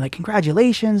they came in like,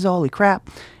 congratulations, holy crap.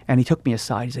 And he took me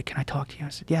aside. He's like, can I talk to you? I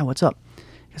said, yeah, what's up?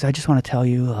 Because I just want to tell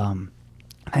you,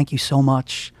 thank you so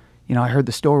much. You know, I heard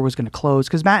the store was going to close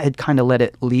because Matt had kind of let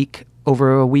it leak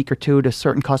over a week or two to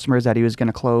certain customers that he was going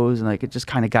to close. And like, it just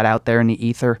kind of got out there in the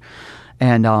ether.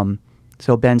 And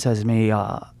so Ben says to me,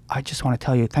 I just want to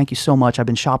tell you, thank you so much. I've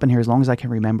been shopping here as long as I can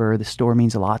remember. The store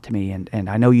means a lot to me. And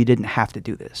I know you didn't have to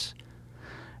do this,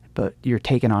 but you're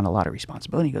taking on a lot of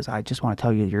responsibility. He goes, I just want to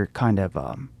tell you, you're kind of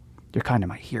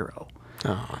my hero.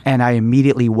 Oh. And I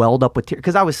immediately welled up with tears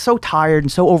because I was so tired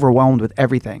and so overwhelmed with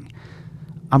everything.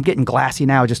 I'm getting glassy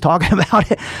now just talking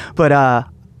about it. But I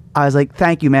was like,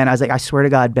 thank you, man. I was like, I swear to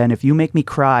God, Ben, if you make me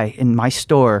cry in my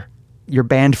store, you're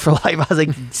banned for life. I was like,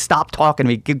 stop talking to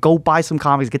me. Go buy some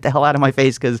comics. Get the hell out of my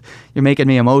face because you're making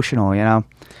me emotional, you know?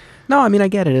 No, I mean, I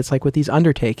get it. It's like with these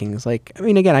undertakings. Like, I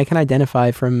mean, again, I can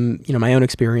identify from, you know, my own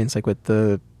experience, like with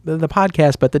the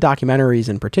podcast, but the documentaries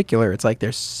in particular, it's like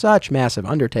there's such massive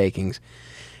undertakings.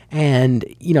 And,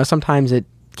 you know, sometimes it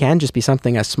can just be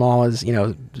something as small as, you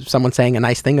know, someone saying a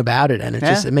nice thing about it. And it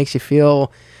just, it makes you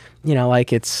feel, you know,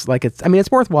 like it's, I mean, it's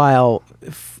worthwhile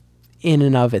in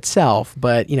and of itself,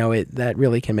 but, you know, that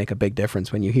really can make a big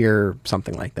difference when you hear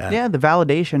something like that. Yeah, the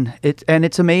validation.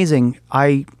 It's amazing.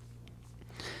 I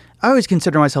always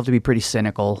consider myself to be pretty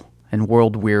cynical and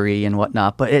world weary and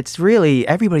whatnot, but it's really,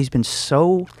 everybody's been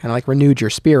so kind of like renewed your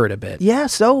spirit a bit. Yeah,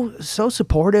 so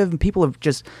supportive, and people have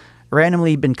just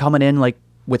randomly been coming in like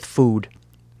with food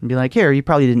and be like, here, you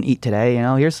probably didn't eat today, you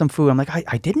know, here's some food. I'm like,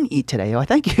 I didn't eat today. Oh,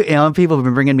 thank you. You know, people have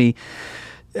been bringing me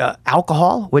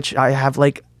alcohol, which I have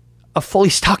like a fully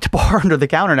stocked bar under the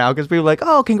counter now because people are like,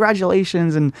 oh,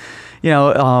 congratulations. And, you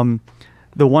know,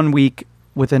 the 1 week,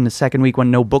 within the second week when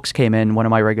no books came in, one of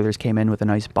my regulars came in with a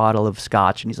nice bottle of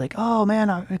scotch and he's like, oh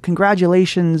man,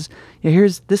 congratulations. Yeah,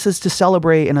 this is to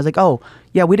celebrate. And I was like, oh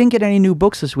yeah, we didn't get any new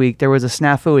books this week. There was a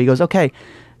snafu. He goes, okay,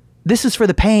 this is for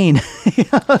the pain.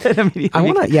 I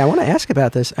want to ask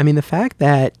about this. I mean, the fact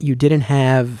that you didn't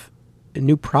have a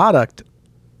new product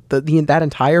that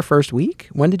entire first week,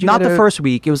 when did you Not the first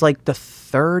week. It was like the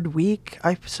third week,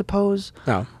 I suppose.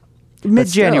 Oh.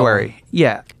 Mid-January,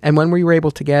 yeah. And when were you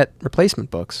able to get replacement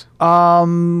books?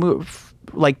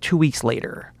 Like 2 weeks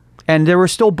later. And there were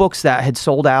still books that had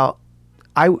sold out.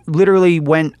 I literally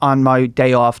went on my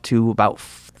day off to about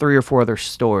 3 or 4 other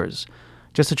stores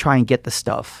just to try and get the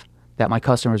stuff that my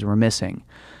customers were missing.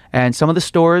 And some of the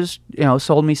stores, you know,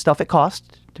 sold me stuff at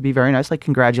cost, to be very nice, like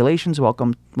congratulations,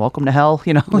 welcome to hell,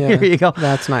 you know, yeah, here you go.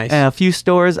 That's nice. And a few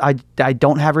stores I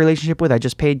don't have a relationship with. I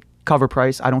just paid cover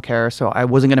price. I don't care. So I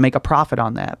wasn't going to make a profit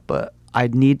on that, but I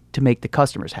need to make the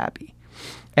customers happy.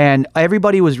 And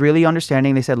everybody was really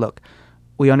understanding. They said, look,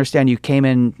 we understand you came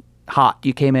in hot.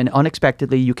 You came in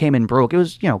unexpectedly. You came in broke. It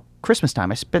was, you know, Christmas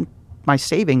time. I spent my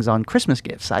savings on Christmas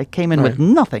gifts. I came in with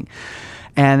nothing.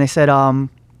 And they said,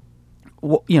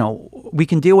 we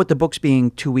can deal with the books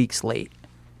being 2 weeks late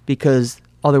because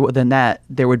other than that,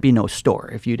 there would be no store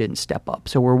if you didn't step up.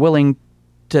 So we're willing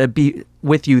to be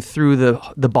with you through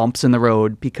the bumps in the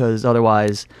road because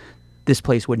otherwise this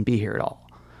place wouldn't be here at all.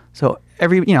 So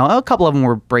a couple of them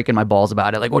were breaking my balls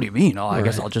about it. Like, what do you mean? Oh, I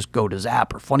guess I'll just go to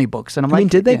Zap or Funny Books. And I'm like,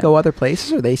 did they go other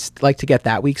places, or they like to get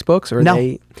that week's books, or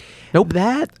No. Nope.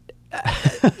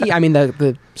 Yeah, I mean,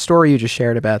 the story you just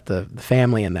shared about the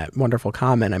family and that wonderful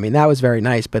comment, I mean, that was very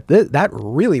nice, but that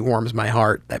really warms my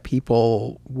heart that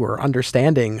people were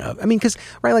understanding of, I mean, because,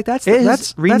 right, like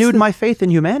that's renewed my faith in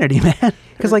humanity, man.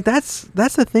 Because like that's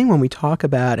the thing when we talk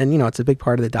about, and it's a big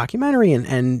part of the documentary,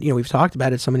 and we've talked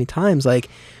about it so many times, like,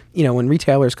 when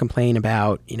retailers complain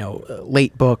about,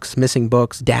 late books, missing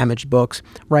books, damaged books,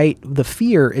 right? The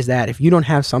fear is that if you don't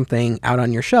have something out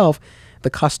on your shelf, the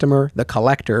customer, the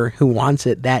collector who wants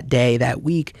it that day, that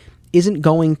week, isn't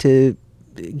going to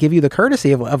give you the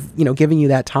courtesy of giving you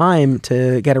that time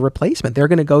to get a replacement. They're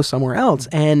going to go somewhere else.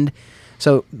 And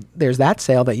so there's that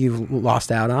sale that you've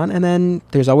lost out on. And then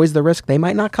there's always the risk they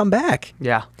might not come back.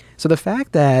 Yeah. So the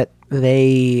fact that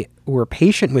they were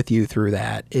patient with you through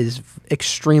that is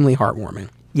extremely heartwarming.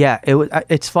 Yeah,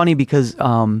 it's funny because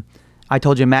I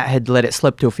told you Matt had let it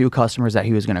slip to a few customers that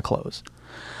he was going to close.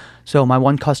 So my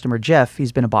one customer, Jeff,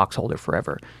 he's been a box holder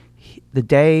forever. The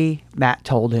day Matt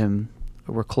told him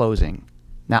we're closing,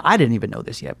 now I didn't even know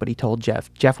this yet, but he told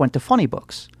Jeff. Jeff went to Funny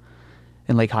Books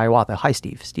in Lake Hiawatha. Hi,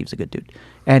 Steve. Steve's a good dude.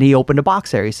 And he opened a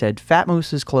box there. He said, Fat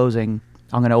Moose is closing.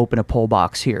 I'm going to open a pull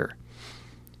box here.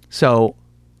 So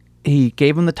he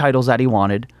gave him the titles that he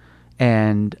wanted,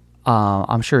 and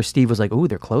I'm sure Steve was like, "Ooh,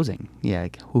 they're closing. Yeah,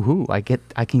 woohoo!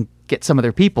 I can get some of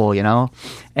their people,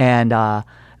 And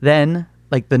then,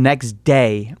 like the next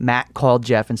day, Matt called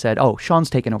Jeff and said, "Oh, Sean's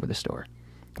taking over the store.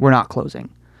 We're not closing."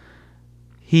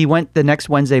 He went the next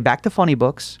Wednesday back to Funny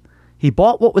Books. He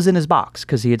bought what was in his box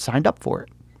because he had signed up for it,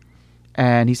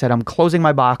 and he said, "I'm closing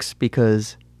my box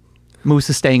because Moose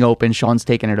is staying open. Sean's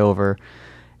taking it over."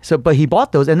 So, but he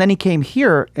bought those, and then he came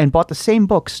here and bought the same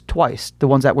books twice, the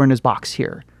ones that were in his box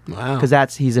here. Wow.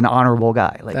 Because he's an honorable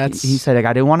guy. Like he said, like,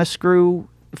 I didn't want to screw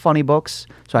Funny Books,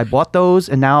 so I bought those,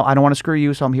 and now I don't want to screw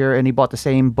you, so I'm here. And he bought the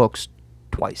same books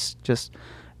twice.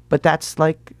 But that's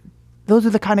like, those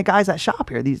are the kind of guys that shop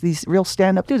here. These real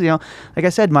stand-up dudes. Like I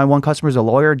said, my one customer's a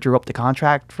lawyer, drew up the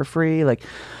contract for free. Like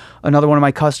another one of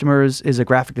my customers is a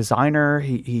graphic designer.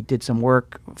 He did some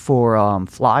work for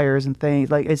flyers and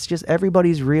things. Like it's just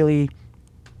everybody's really.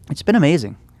 It's been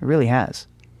amazing. It really has.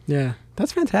 Yeah,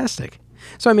 that's fantastic.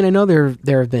 So, I mean, I know there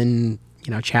have been,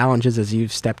 challenges as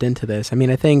you've stepped into this. I mean,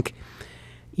 I think,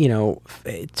 to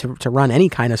run any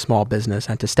kind of small business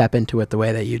and to step into it the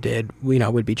way that you did,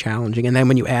 would be challenging. And then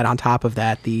when you add on top of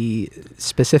that the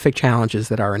specific challenges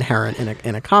that are inherent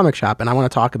in a comic shop, and I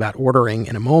want to talk about ordering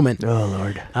in a moment. Oh,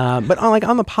 Lord. But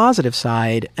on the positive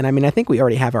side, and I mean, I think we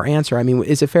already have our answer. I mean,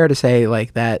 is it fair to say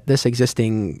like that this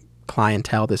existing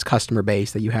clientele, this customer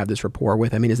base that you have this rapport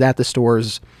with, I mean, is that the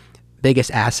store's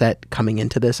biggest asset coming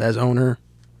into this as owner?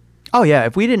 Oh yeah,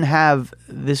 if we didn't have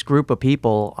this group of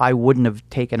people, I wouldn't have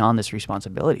taken on this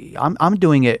responsibility. I'm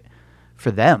doing it for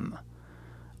them.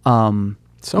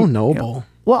 So noble.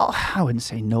 Well, I wouldn't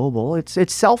say noble.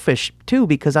 It's selfish too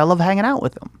because I love hanging out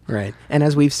with them. Right. And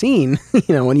as we've seen,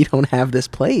 when you don't have this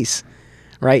place,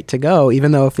 right, to go,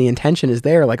 even though if the intention is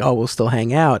there, like, oh, we'll still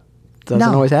hang out,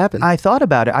 doesn't always happen. I thought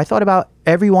about it. I thought about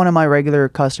every one of my regular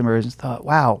customers and thought,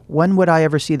 wow, when would I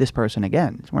ever see this person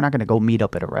again? We're not going to go meet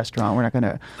up at a restaurant. We're not going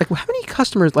to... Like, how many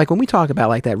customers, like, when we talk about,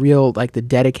 like, that real, like, the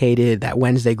dedicated, that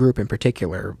Wednesday group in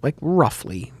particular, like,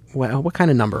 roughly, what kind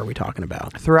of number are we talking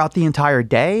about? Throughout the entire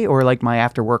day, or, like, my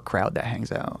after-work crowd that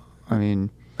hangs out? I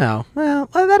mean... Oh, well,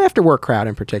 that after-work crowd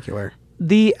in particular.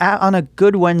 On a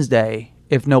good Wednesday,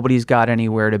 if nobody's got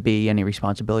anywhere to be, any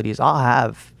responsibilities, I'll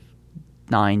have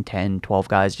 9, 10, 12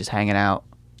 guys just hanging out,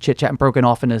 chit-chatting, broken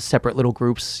off into separate little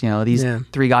groups. These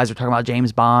 3 guys are talking about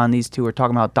James Bond. These 2 are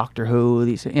talking about Doctor Who.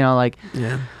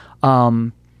 Yeah.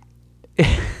 I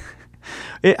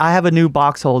have a new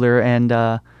box holder,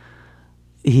 and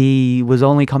he was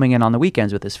only coming in on the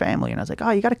weekends with his family. And I was like, oh,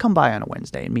 you got to come by on a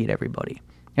Wednesday and meet everybody.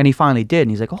 And he finally did.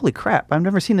 And he's like, holy crap, I've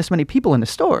never seen this many people in the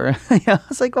store. I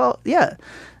was like, well, yeah.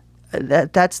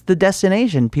 That's the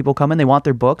destination. People come in, they want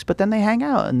their books, but then they hang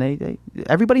out, and they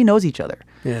everybody knows each other.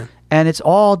 Yeah. And it's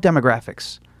all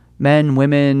demographics: men,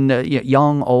 women,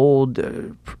 young, old,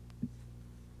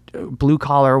 blue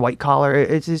collar, white collar.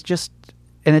 It's just,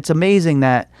 and it's amazing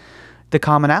that the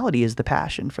commonality is the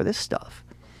passion for this stuff.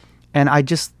 And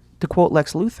to quote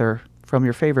Lex Luthor from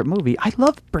your favorite movie. I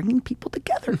love bringing people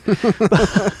together.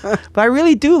 But I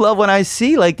really do love when I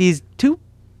see like these two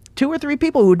or three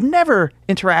people who would never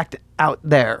interact out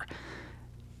there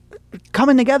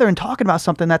coming together and talking about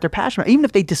something that they're passionate about, even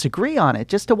if they disagree on it.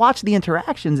 Just to watch the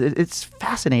interactions, it's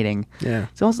fascinating. Yeah.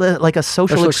 It's almost like a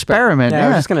social experiment. Yeah, I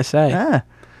was just going to say. Yeah.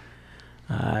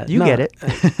 You no, get it.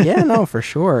 Yeah, no, for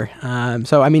sure.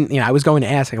 So, I mean, you know, I was going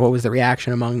to ask, like, what was the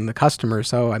reaction among the customers?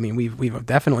 So, I mean, we've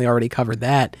definitely already covered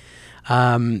that.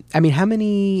 I mean, have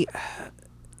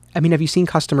you seen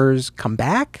customers come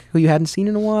back who you hadn't seen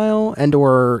in a while, and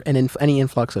or any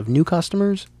influx of new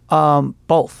customers?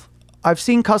 Both. I've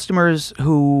seen customers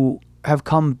who have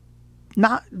come,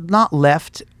 not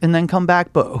left and then come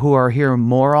back, but who are here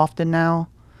more often now.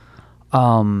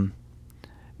 I'm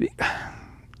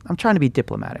trying to be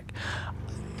diplomatic.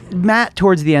 Matt,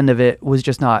 towards the end of it, was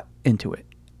just not into it.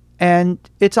 And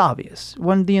it's obvious.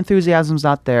 When the enthusiasm's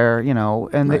not there, you know,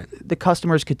 and Right. the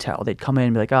customers could tell. They'd come in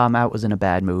and be like, oh, Matt was in a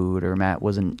bad mood, or Matt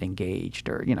wasn't engaged,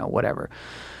 or, you know, whatever.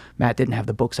 Matt didn't have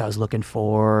the books I was looking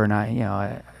for,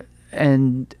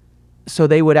 and so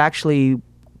they would actually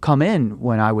come in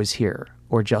when I was here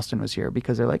or Justin was here,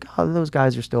 because they're like, oh, those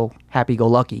guys are still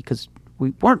happy-go-lucky, because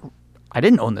I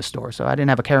didn't own the store, so I didn't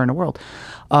have a care in the world.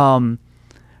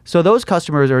 So those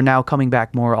customers are now coming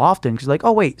back more often, because like,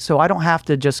 oh, wait, so I don't have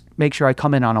to just make sure I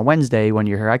come in on a Wednesday when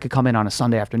you're here. I could come in on a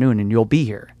Sunday afternoon and you'll be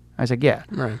here. I was like, yeah.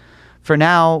 Right. For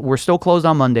now, we're still closed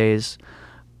on Mondays,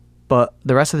 but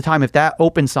the rest of the time, if that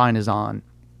open sign is on,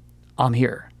 I'm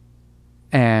here.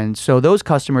 And so those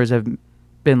customers have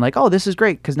been like, oh, this is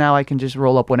great, because now I can just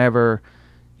roll up whenever,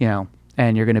 you know,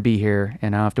 and you're going to be here,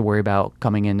 and I don't have to worry about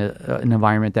coming into an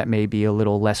environment that may be a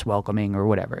little less welcoming or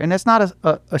whatever. And that's not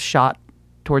a shot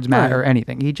towards Matt Right. or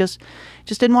anything. He just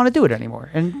didn't want to do it anymore.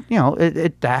 And, you know,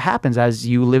 that happens as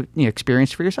you live, you know,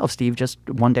 experience for yourself. Steve just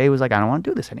one day was like, I don't want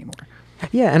to do this anymore.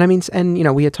 Yeah, and I mean, and you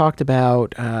know, we had talked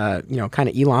about, you know, kind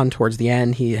of Elon towards the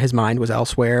end. His mind was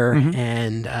elsewhere,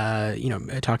 and you know,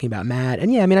 talking about Matt,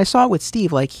 and yeah, I mean, I saw it with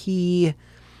Steve. Like he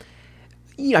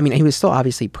was still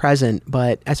obviously present,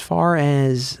 but as far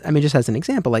as, I mean, just as an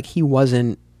example, like he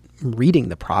wasn't reading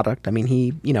the product. I mean,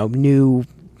 he, you know, knew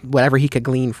whatever he could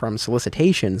glean from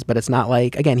solicitations, but it's not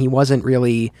like, again, he wasn't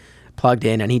really plugged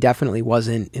in, and he definitely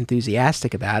wasn't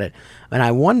enthusiastic about it. And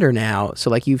I wonder now, so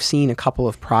like you've seen a couple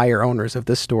of prior owners of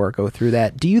this store go through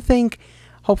that. Do you think,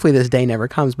 hopefully this day never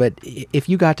comes, but if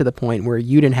you got to the point where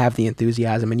you didn't have the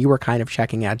enthusiasm and you were kind of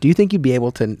checking out, do you think you'd be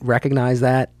able to recognize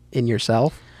that in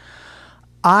yourself?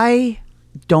 I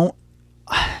don't.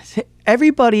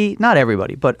 Everybody, not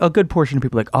everybody, but a good portion of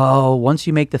people are like, oh, once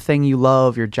you make the thing you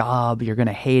love, your job, you're going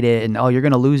to hate it. And, oh, you're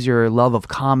going to lose your love of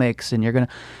comics. And you're going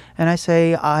to. And I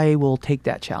say, I will take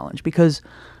that challenge, because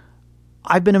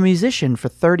I've been a musician for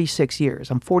 36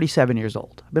 years. I'm 47 years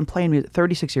old. I've been playing music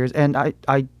 36 years, and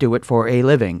I do it for a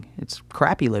living. It's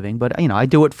crappy living, but, you know, I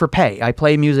do it for pay. I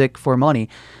play music for money,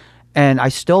 and I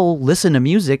still listen to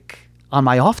music on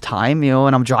my off time, you know,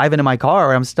 and I'm driving in my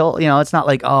car. I'm still, you know, it's not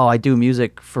like, oh, I do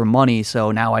music for money,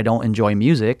 so now I don't enjoy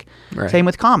music. Right. Same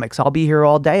with comics. I'll be here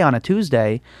all day on a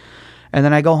Tuesday, and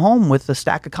then I go home with a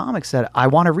stack of comics that I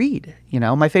want to read. You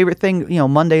know, my favorite thing, you know,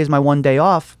 Monday is my one day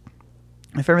off.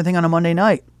 My favorite thing on a Monday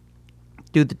night,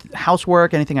 do the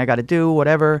housework, anything I got to do,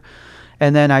 whatever.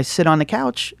 And then I sit on the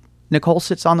couch. Nicole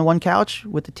sits on the one couch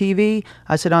with the TV.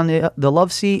 I sit on the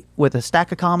love seat with a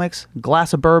stack of comics,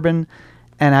 glass of bourbon,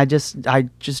 and I just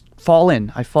fall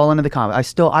in. I fall into the comic.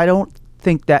 I don't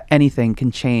think that anything can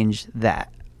change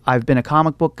that. I've been a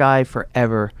comic book guy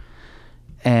forever,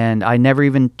 and I never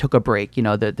even took a break. You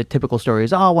know, the typical story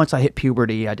is, oh, once I hit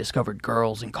puberty, I discovered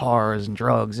girls and cars and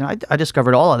drugs, and I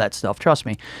discovered all of that stuff, trust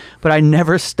me. But I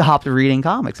never stopped reading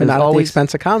comics. And It was not at the always,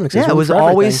 expense of comics. yeah, There's it room was for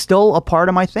always everything. still a part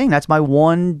of my thing. That's my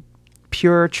one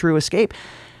pure, true escape.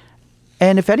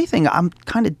 And if anything, I'm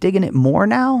kind of digging it more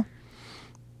now,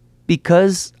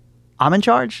 because I'm in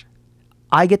charge.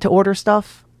 I get to order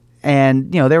stuff.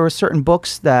 And, you know, there were certain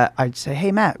books that I'd say,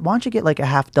 hey, Matt, why don't you get like a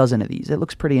half dozen of these? It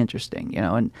looks pretty interesting, you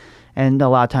know, and a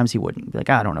lot of times he wouldn't. Be like,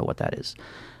 I don't know what that is.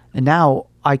 And now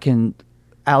I can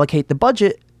allocate the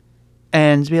budget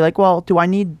and be like, well, do I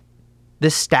need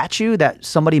this statue that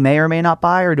somebody may or may not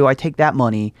buy, or do I take that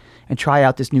money and try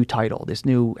out this new title, this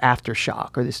new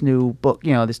Aftershock, or this new book,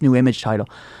 you know, this new Image title?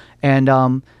 And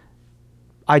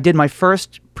I did my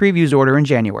first previews order in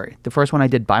January, the first one I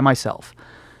did by myself.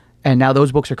 And now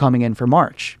those books are coming in for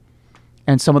March.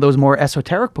 And some of those more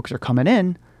esoteric books are coming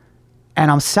in,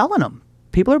 and I'm selling them.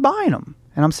 People are buying them.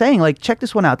 And I'm saying, like, check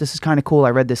this one out. This is kind of cool.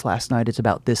 I read this last night. It's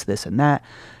about this, this, and that.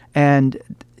 And,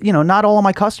 you know, not all of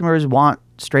my customers want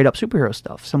straight up superhero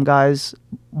stuff. Some guys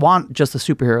want just the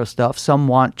superhero stuff. Some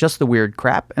want just the weird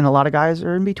crap. And a lot of guys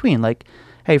are in between. Like,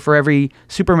 hey, for every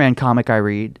Superman comic I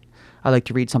read, I like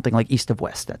to read something like East of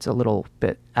West. That's a little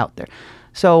bit out there.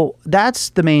 So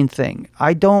that's the main thing.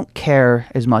 I don't care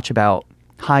as much about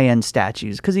high-end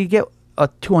statues because you get a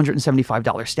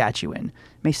 $275 statue in.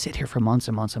 It may sit here for months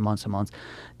and months and months and months.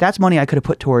 That's money I could have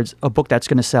put towards a book that's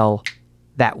going to sell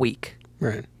that week.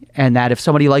 Right. And that if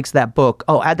somebody likes that book,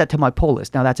 oh, add that to my pull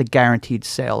list. Now that's a guaranteed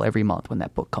sale every month when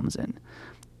that book comes in.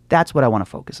 That's what I want to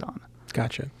focus on.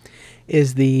 Gotcha.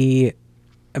 Is the,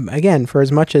 again, for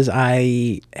as much as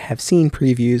I have seen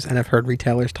previews and I've heard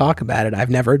retailers talk about it, I've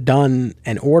never done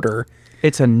an order.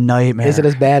 It's a nightmare. Is it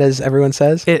as bad as everyone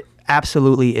says? It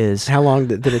absolutely is. How long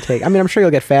did it take? I mean, I'm sure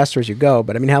you'll get faster as you go,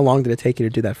 but I mean, how long did it take you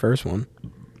to do that first one?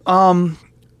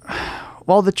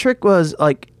 Well, the trick was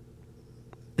like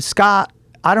Scott,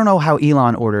 I don't know how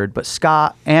Elon ordered, but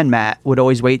Scott and Matt would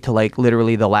always wait till like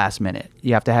literally the last minute.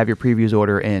 You have to have your previews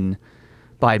order in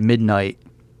by midnight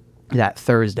that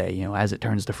Thursday, you know, as it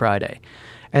turns to Friday.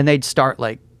 And they'd start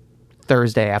like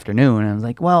Thursday afternoon. And I was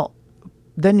like, well,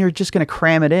 then you're just going to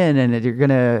cram it in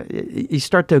and you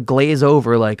start to glaze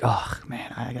over like, oh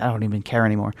man, I don't even care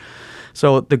anymore.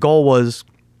 So the goal was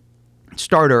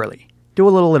start early. Do a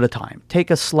little at a time.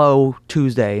 Take a slow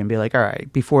Tuesday and be like, all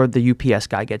right, before the UPS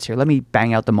guy gets here, let me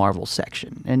bang out the Marvel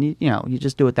section. And, you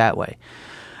just do it that way.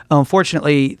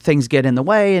 Unfortunately, things get in the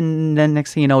way, and then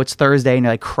next thing you know, it's Thursday, and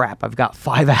you're like, crap, I've got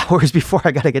 5 hours before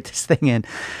I got to get this thing in.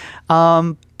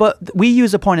 But we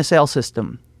use a point-of-sale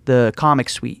system, the Comic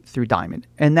Suite through Diamond,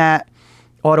 and that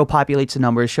auto-populates the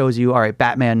numbers, shows you, all right,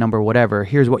 Batman number whatever,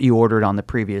 here's what you ordered on the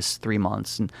previous 3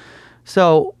 months. And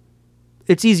so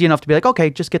it's easy enough to be like, okay,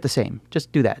 just get the same.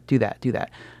 Just do that, do that, do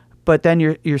that. But then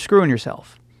you're screwing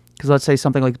yourself. Because let's say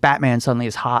something like Batman suddenly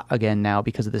is hot again now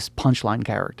because of this Punchline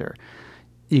character.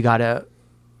 You got to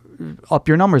up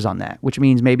your numbers on that, which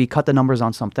means maybe cut the numbers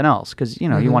on something else because,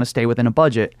 you want to stay within a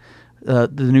budget. The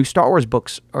new Star Wars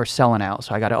books are selling out,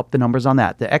 so I got to up the numbers on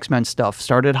that. The X-Men stuff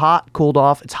started hot, cooled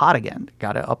off, it's hot again.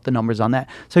 Got to up the numbers on that.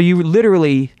 So you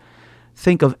literally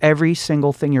think of every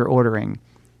single thing you're ordering.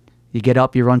 You get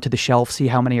up, you run to the shelf, see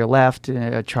how many are left,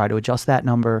 try to adjust that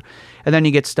number. And then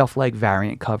you get stuff like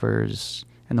variant covers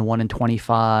and the 1 in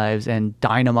 25s and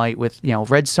Dynamite with,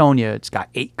 Red Sonja. It's got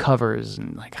 8 covers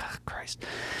and like, oh, Christ.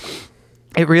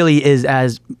 It really is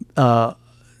as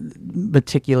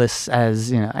meticulous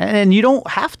as, and you don't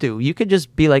have to. You could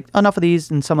just be like, enough of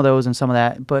these and some of those and some of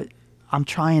that. But I'm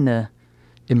trying to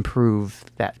improve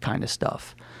that kind of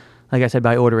stuff. Like I said,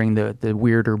 by ordering the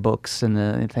weirder books and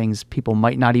the things people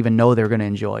might not even know they're going to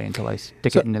enjoy until I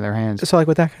stick it into their hands. So like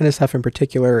with that kind of stuff in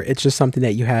particular, it's just something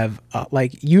that you have,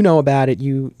 about it.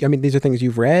 These are things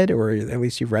you've read or at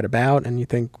least you've read about and you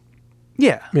think.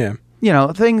 Yeah.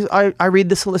 Yeah. Things, I read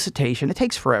the solicitation. It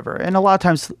takes forever. And a lot of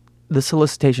times the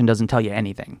solicitation doesn't tell you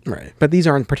anything. Right. But these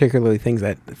aren't particularly things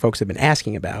that folks have been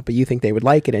asking about, but you think they would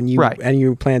like it and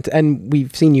you plan to, and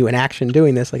we've seen you in action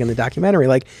doing this, like in the documentary,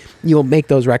 like you'll make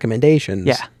those recommendations.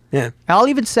 Yeah. Yeah. I'll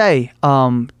even say,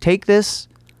 take this,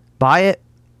 buy it.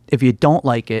 If you don't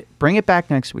like it, bring it back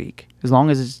next week. As long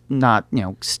as it's not,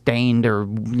 stained or,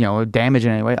 damaged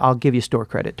in any way, I'll give you store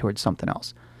credit towards something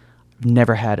else. I've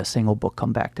never had a single book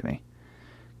come back to me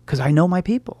because I know my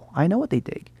people. I know what they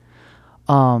dig.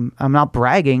 I'm not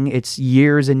bragging. It's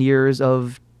years and years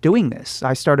of doing this.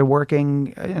 I started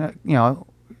working,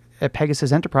 at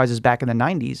Pegasus Enterprises back in the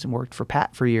 90s and worked for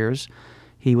Pat for years.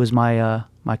 He was my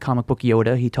comic book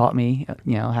Yoda. He taught me,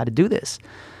 how to do this.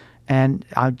 And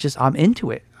I'm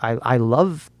into it. I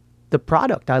love the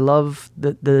product. I love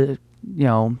the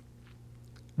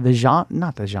genre,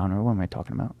 not the genre. What am I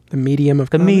talking about? The medium of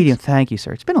the comics? medium. Thank you,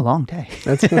 sir. It's been a long day.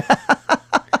 That's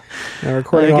Now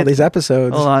recording all these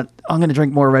episodes. Hold on. I'm going to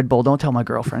drink more Red Bull. Don't tell my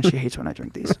girlfriend. She hates when I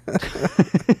drink these.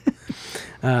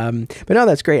 But no,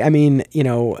 that's great. I mean,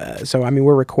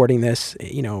 we're recording this,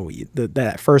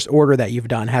 that first order that you've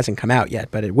done hasn't come out yet,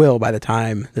 but it will by the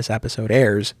time this episode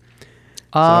airs.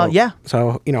 Yeah.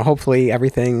 So, hopefully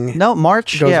everything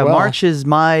March. goes Yeah, well. March is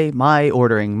my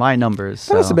ordering, my numbers.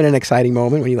 That must have been an exciting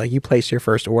moment when you place your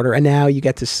first order and now you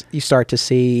start to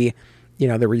see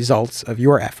the results of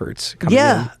your efforts coming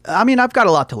in. I mean, I've got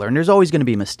a lot to learn. There's always going to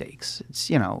be mistakes.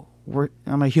 It's,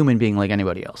 I'm a human being like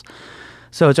anybody else.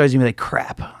 So it's always going to be like,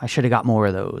 crap, I should have got more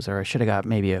of those, or I should have got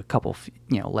maybe a couple,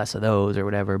 less of those or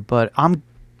whatever. But I'm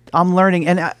learning.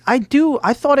 And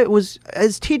I thought it was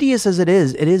as tedious as it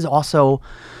is also,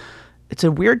 it's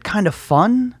a weird kind of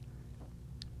fun.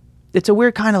 It's a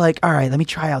weird kind of like, all right, let me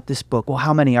try out this book. Well,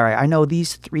 how many? All right, I know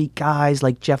these 3 guys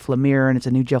like Jeff Lemire, and it's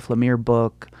a new Jeff Lemire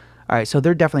book. All right, so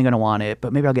they're definitely going to want it,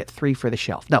 but maybe I'll get 3 for the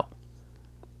shelf. No.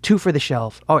 2 for the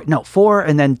shelf. Oh no, 4,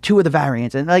 and then 2 of the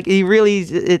variants, and like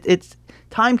it's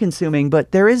time consuming. But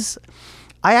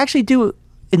I actually do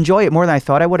enjoy it more than I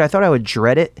thought I would. I thought I would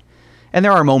dread it. And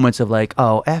there are moments of like,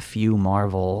 oh, F you,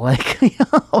 Marvel, like,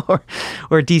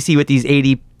 or DC with these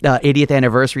 80th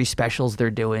anniversary specials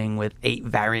they're doing with 8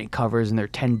 variant covers and they're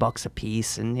 $10 a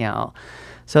piece, and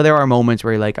so there are moments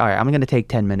where you're like, all right, I'm gonna take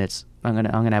 10 minutes, I'm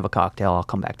gonna have a cocktail, I'll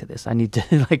come back to this. I need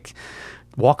to like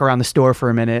walk around the store for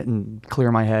a minute and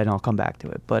clear my head, and I'll come back to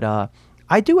it. But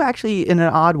I do actually, in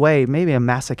an odd way, maybe a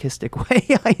masochistic way,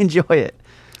 I enjoy it.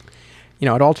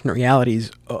 At Alternate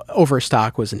Realities,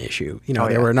 overstock was an issue.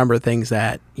 There were a number of things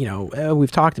that,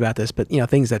 we've talked about this, but,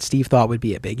 things that Steve thought would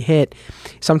be a big hit.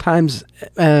 Sometimes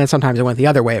it went the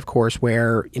other way, of course,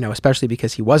 where, especially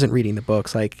because he wasn't reading the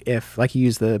books, like if, like you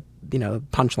use the,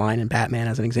 Punchline in Batman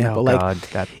as an example,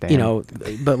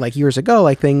 but like years ago,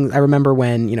 like I remember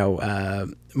when,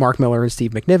 Mark Miller and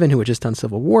Steve McNiven, who had just done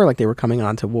Civil War, like they were coming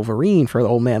on to Wolverine for the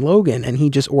Old Man Logan, and he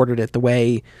just ordered it the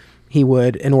way he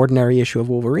would an ordinary issue of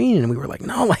Wolverine, and we were like,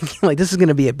 no, like this is going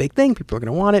to be a big thing. People are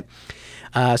going to want it.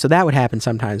 So that would happen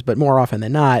sometimes, but more often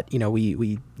than not,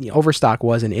 we overstock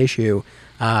was an issue.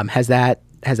 Has that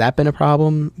been a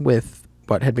problem with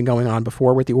what had been going on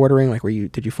before with the ordering? Like,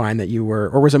 did you find that you were,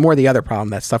 or was it more the other problem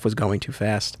that stuff was going too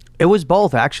fast? It was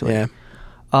both, actually. Yeah.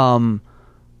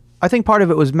 I think part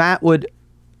of it was Matt would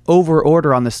over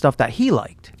order on the stuff that he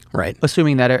liked, right?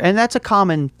 Assuming that, and that's a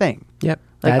common thing. Yep.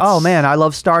 Like, oh man, I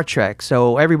love Star Trek,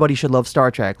 so everybody should love Star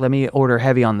Trek. Let me order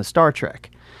heavy on the Star Trek.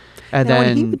 And now, then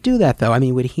when he would do that, though, I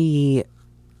mean, would he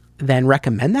then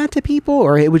recommend that to people,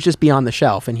 or it would just be on the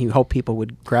shelf and he hoped people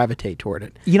would gravitate toward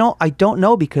it? I don't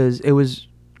know, because it was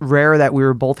rare that we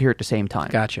were both here at the same time.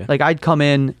 Gotcha. Like, I'd come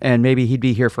in and maybe he'd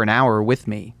be here for an hour with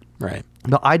me. Right.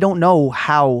 But I don't know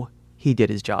how he did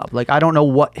his job. Like, I don't know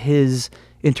what his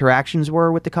interactions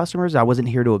were with the customers. I wasn't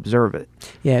here to observe it.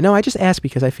 Yeah, no, I just asked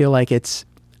because I feel like it's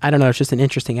just an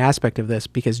interesting aspect of this,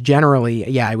 because generally,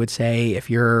 yeah, I would say if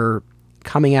you're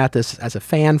coming at this as a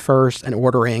fan first and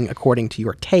ordering according to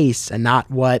your tastes and not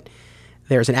what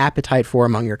there's an appetite for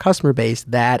among your customer base,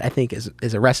 that I think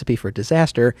is a recipe for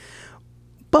disaster.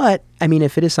 But, I mean,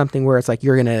 if it is something where it's like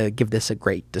you're going to give this a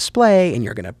great display and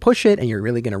you're going to push it and you're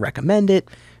really going to recommend it,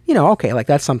 okay, like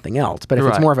that's something else. But if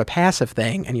it's more of a passive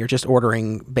thing and you're just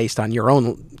ordering based on your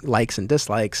own likes and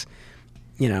dislikes,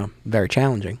 very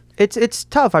challenging. It's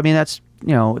tough. I mean,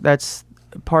 that's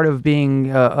part of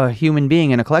being a human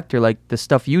being and a collector. Like, the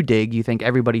stuff you dig, you think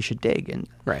everybody should dig. And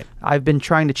right. I've been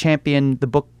trying to champion the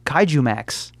book Kaiju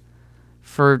Max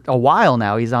for a while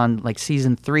now. He's on like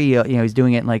season 3. He's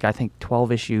doing it in like, I think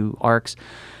 12-issue arcs.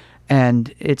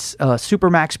 And it's a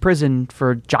Supermax prison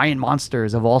for giant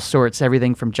monsters of all sorts,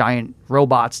 everything from giant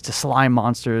robots to slime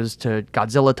monsters to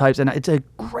Godzilla types. And it's a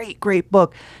great, great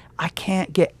book. I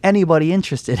can't get anybody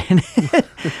interested in it.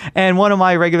 And one of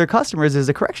my regular customers is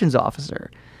a corrections officer.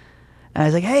 And I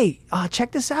was like, hey,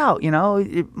 check this out.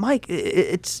 Mike,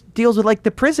 it deals with like the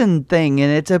prison thing,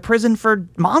 and it's a prison for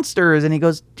monsters. And he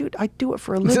goes, dude, I do it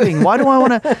for a living. Why do I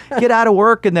want to get out of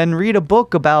work and then read a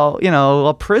book about,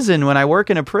 a prison when I work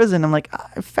in a prison? I'm like,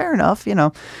 fair enough,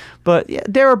 But yeah,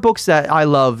 there are books that I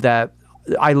love that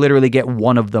I literally get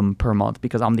one of them per month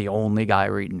because I'm the only guy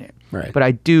reading it. Right. But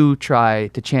I do try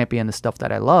to champion the stuff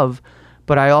that I love,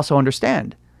 but I also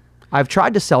understand. I've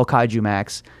tried to sell Kaiju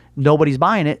Max. Nobody's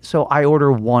buying it, so I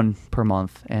order one per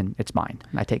month, and it's mine,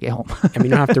 and I take it home. I mean,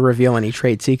 you don't have to reveal any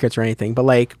trade secrets or anything, but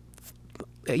like,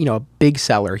 a big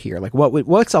seller here. Like,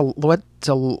 what's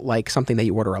like something that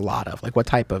you order a lot of? Like, what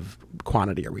type of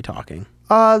quantity are we talking?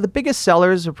 The biggest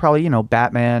sellers are probably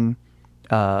Batman,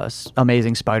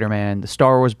 Amazing Spider-Man. The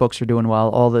Star Wars books are doing well.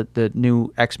 All the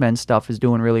new X-Men stuff is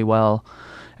doing really well,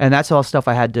 and that's all stuff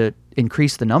I had to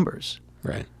increase the numbers.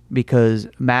 Right. Because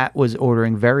Matt was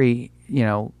ordering very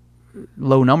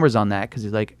low numbers on that, because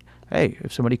he's like, hey,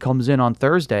 if somebody comes in on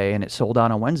Thursday and it sold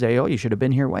out on Wednesday, you should have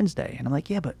been here Wednesday. And I'm like,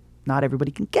 yeah, but not everybody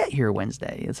can get here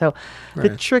Wednesday. And so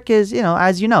the trick is,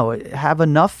 as have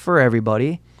enough for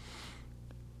everybody.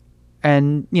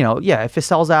 And, if it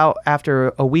sells out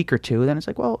after a week or two, then it's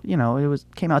like, well, it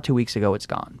came out 2 weeks ago, it's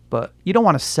gone. But you don't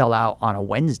want to sell out on a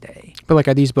Wednesday. But like,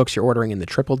 are these books you're ordering in the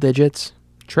triple digits?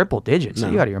 Triple digits? No.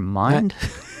 Are you out of your mind?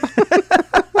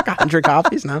 100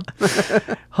 copies? No.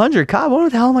 100 copies?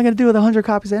 What the hell am I going to do with 100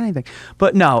 copies of anything?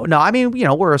 But no. I mean,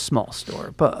 we're a small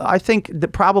store. But I think that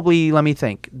probably, let me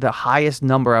think, the highest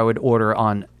number I would order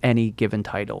on any given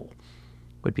title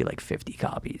would be like 50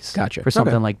 copies. Gotcha. For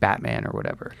something like Batman or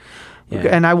whatever. Yeah.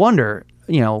 And I wonder,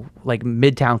 like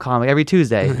Midtown Comic, every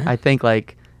Tuesday, I think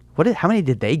like, how many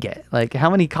did they get? Like, how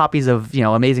many copies of,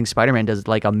 Amazing Spider-Man does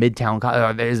like a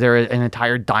Midtown, is there an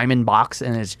entire diamond box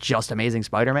and it's just Amazing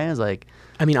Spider-Man? It's like,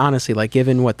 I mean, honestly, like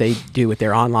given what they do with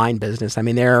their online business, I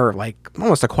mean, they're like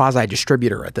almost a quasi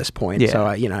distributor at this point.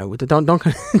 Yeah. So, don't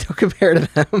compare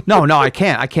to them. no, I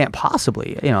can't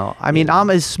possibly, I mean, I'm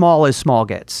as small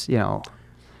gets,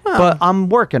 but I'm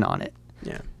working on it,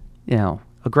 Yeah.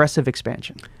 Aggressive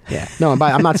expansion. Yeah. No,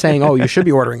 I'm not saying, you should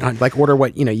be ordering on, like order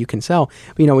what, you can sell.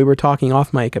 But, we were talking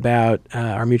off mic about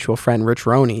our mutual friend, Rich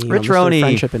Roney. Rich Mr. Roney.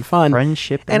 Friendship and Fun.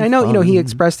 Friendship and and I know, fun. he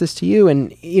expressed this to you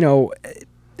and,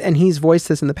 and he's voiced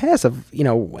this in the past of,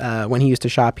 when he used to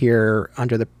shop here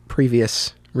under the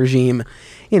previous regime,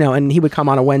 and he would come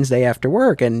on a Wednesday after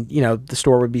work and, the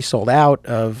store would be sold out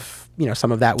of,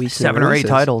 some of that week's 7 or 8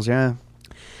 titles. Yeah.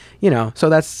 So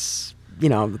that's,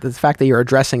 the fact that you're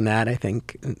addressing that, I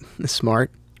think, is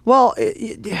smart. Well,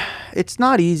 it's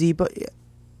not easy, but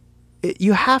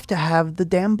you have to have the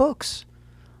damn books,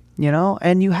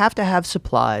 and you have to have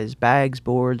supplies, bags,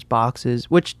 boards, boxes,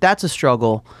 which that's a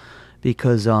struggle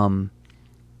because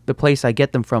the place I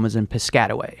get them from is in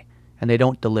Piscataway, and they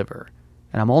don't deliver,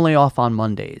 and I'm only off on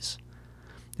Mondays.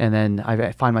 And then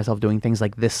I find myself doing things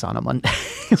like this on a Monday.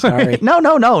 Sorry. No,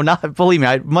 not believe me.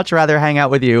 I'd much rather hang out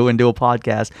with you and do a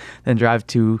podcast than drive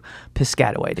to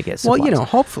Piscataway to get supplies. Well,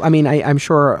 hopefully, I mean, I'm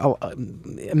sure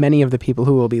many of the people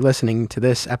who will be listening to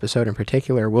this episode in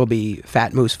particular will be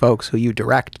Fat Moose folks who you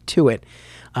direct to it.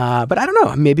 But I don't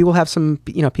know. Maybe we'll have some,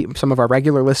 some of our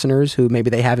regular listeners who maybe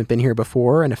they haven't been here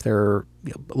before, and if they're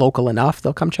local enough,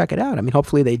 they'll come check it out. I mean,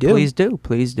 hopefully they do.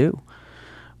 Please do.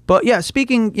 But yeah,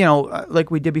 speaking,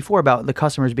 like we did before about the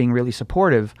customers being really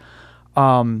supportive,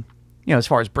 as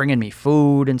far as bringing me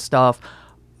food and stuff,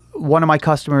 one of my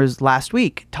customers last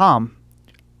week, Tom,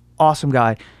 awesome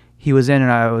guy, he was in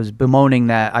and I was bemoaning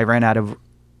that I ran out of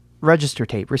register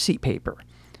tape, receipt paper.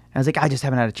 And I was like, I just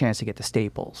haven't had a chance to get to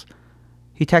Staples.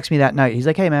 He texted me that night. He's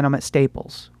like, hey, man, I'm at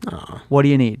Staples. Aw. What do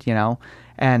you need,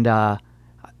 And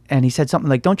he said something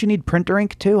like, don't you need printer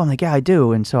ink too? I'm like, yeah, I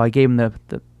do. And so I gave him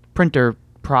the printer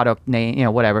product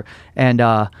name, whatever.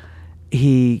 And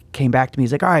he came back to me.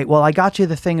 He's like, all right, well, I got you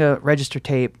the thing of register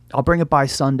tape. I'll bring it by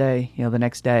Sunday, the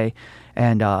next day.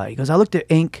 And he goes, I looked at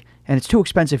ink and it's too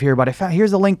expensive here, but I found,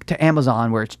 here's a link to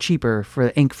Amazon where it's cheaper for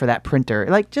the ink for that printer.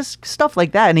 Like just stuff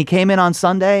like that. And he came in on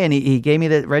Sunday and he gave me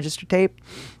the register tape.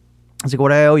 I was like, what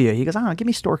do I owe you? He goes, I don't know, give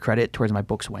me store credit towards my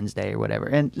books Wednesday or whatever.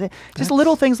 And just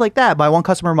little things like that. My one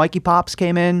customer, Mikey Pops,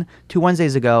 came in 2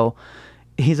 Wednesdays ago.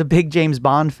 He's a big James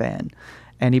Bond fan.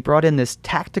 And he brought in this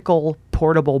tactical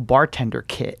portable bartender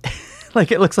kit.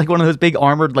 Like it looks like one of those big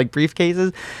armored like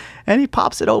briefcases. And he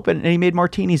pops it open and he made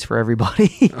martinis for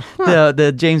everybody.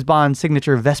 The James Bond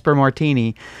signature Vesper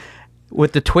martini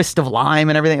with the twist of lime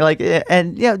and everything.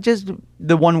 Just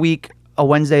the 1 week, a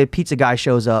Wednesday, a pizza guy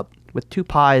shows up with 2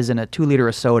 pies and a 2 liter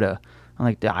of soda. I'm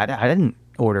like, I didn't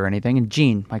order anything. And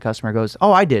Gene, my customer, goes,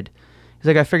 oh, I did. He's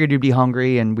like, I figured you'd be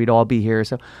hungry and we'd all be here.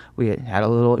 So we had a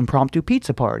little impromptu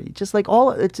pizza party. Just like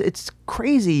it's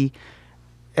crazy.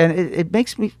 And it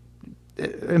makes me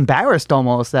embarrassed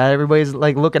almost that everybody's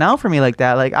like looking out for me like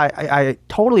that. Like I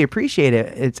totally appreciate it.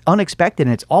 It's unexpected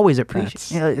and it's always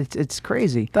appreciated. It's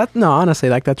crazy. Honestly,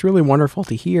 like that's really wonderful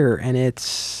to hear. And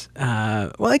it's,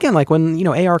 well, again, like when,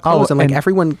 AR closed and like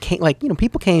everyone came, like,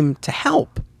 people came to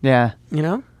help. Yeah.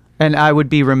 And I would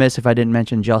be remiss if I didn't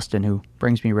mention Justin, who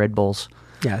brings me Red Bulls.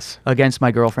 Yes. Against my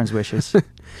girlfriend's wishes.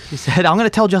 She said, I'm going to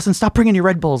tell Justin, stop bringing you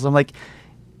Red Bulls. I'm like,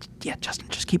 yeah, Justin,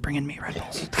 just keep bringing me Red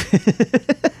Bulls.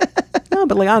 No,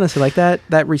 but like honestly, like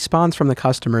that response from the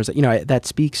customers, that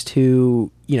speaks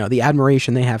to, the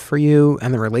admiration they have for you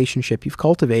and the relationship you've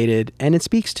cultivated. And it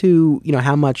speaks to,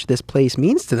 how much this place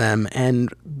means to them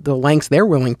and the lengths they're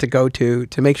willing to go to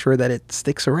make sure that it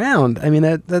sticks around. I mean,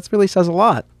 that really says a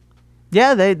lot.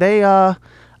 Yeah, they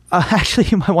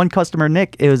actually, my one customer,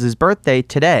 Nick, it was his birthday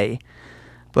today,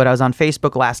 but I was on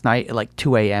Facebook last night at like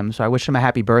 2 a.m., so I wished him a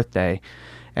happy birthday,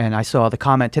 and I saw the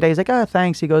comment today. He's like, oh,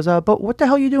 thanks. He goes, but what the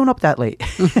hell are you doing up that late?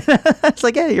 It's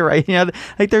like, yeah, you're right.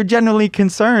 Like they're genuinely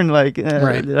concerned, like,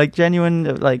 right. Like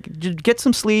genuine, like, just get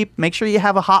some sleep, make sure you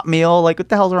have a hot meal, like, what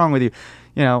the hell's wrong with you?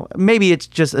 Maybe it's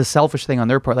just a selfish thing on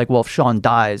their part. Like, well, if Sean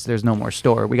dies, there's no more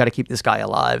store. We got to keep this guy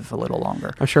alive a little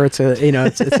longer. I'm sure it's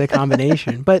it's a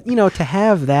combination. But, to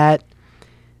have that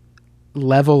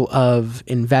level of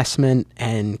investment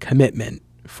and commitment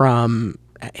from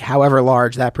however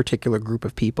large that particular group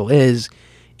of people is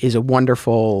a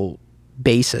wonderful,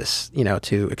 basis,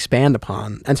 to expand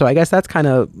upon. And so I guess that's kind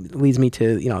of leads me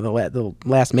to, the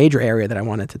last major area that I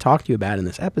wanted to talk to you about in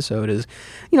this episode is,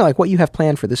 like what you have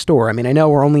planned for the store. I mean, I know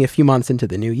we're only a few months into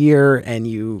the new year and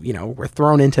you were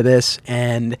thrown into this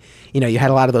and, you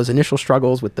had a lot of those initial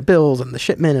struggles with the bills and the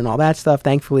shipment and all that stuff.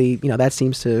 Thankfully, that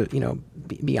seems to,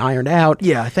 be ironed out.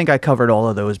 Yeah, I think I covered all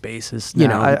of those bases.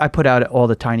 I put out all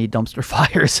the tiny dumpster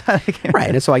fires. Right.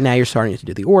 And so like now you're starting to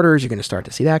do the orders. You're going to start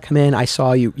to see that come in. I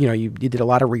saw you did a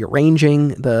lot of rearranging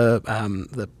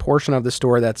the portion of the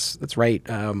store that's right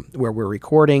where we're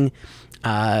recording.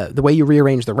 The way you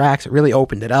rearrange the racks, it really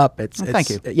opened it up.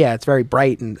 Thank you. Yeah, it's very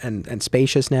bright and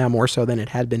spacious now, more so than it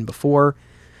had been before.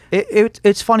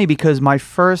 It's funny because my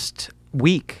first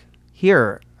week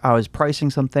here, I was pricing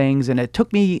some things, and it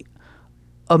took me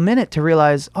a minute to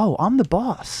realize, oh, I'm the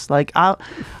boss. Like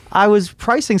I was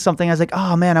pricing something. I was like,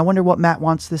 oh man, I wonder what Matt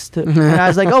wants this to. And I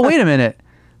was like, oh, wait a minute.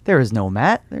 There is no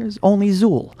Matt. There's only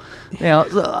Zool.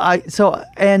 Let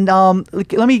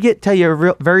me tell you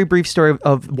a very brief story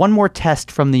of one more test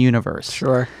from the universe.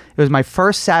 Sure. It was my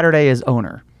first Saturday as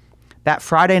owner. That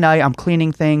Friday night, I'm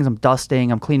cleaning things. I'm dusting.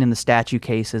 I'm cleaning the statue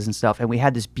cases and stuff. And we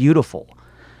had this beautiful,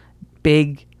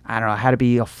 big, I don't know, had to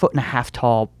be 1.5 feet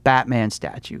tall Batman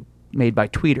statue made by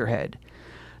Tweeterhead.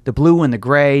 The blue and the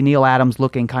gray, Neil Adams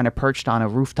looking, kind of perched on a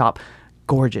rooftop.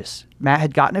 Gorgeous. Matt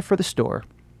had gotten it for the store.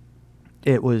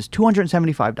 It was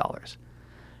 $275.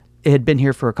 It had been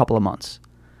here for a couple of months.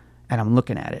 And I'm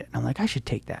looking at it. And I'm like, I should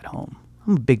take that home.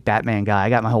 I'm a big Batman guy. I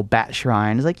got my whole Bat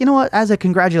shrine. It's like, you know what? As a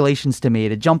congratulations to me,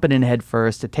 to jumping in head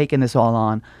first, to taking this all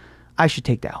on, I should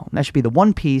take that home. That should be the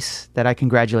one piece that I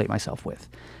congratulate myself with.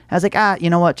 And I was like, you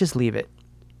know what? Just leave it.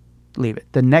 Leave it.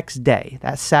 The next day,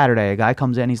 that Saturday, a guy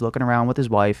comes in, he's looking around with his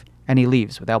wife, and he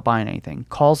leaves without buying anything.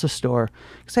 Calls the store.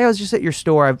 Say, I was just at your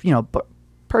store. I've,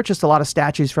 purchased a lot of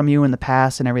statues from you in the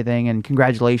past and everything, and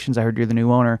congratulations, I heard you're the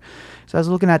new owner. So I was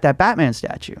looking at that Batman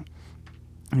statue.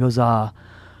 He goes,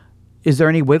 is there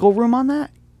any wiggle room on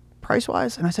that,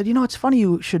 price-wise? And I said, it's funny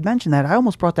you should mention that. I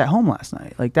almost brought that home last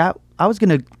night. Like that, I was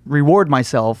going to reward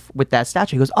myself with that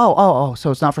statue. He goes, oh, so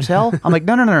it's not for sale? I'm like,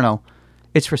 no.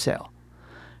 It's for sale.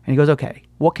 And he goes, okay,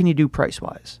 what can you do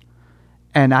price-wise?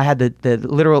 And I had the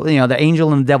literal, the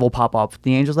angel and the devil pop up.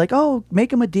 The angel's like, oh,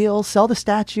 make him a deal, sell the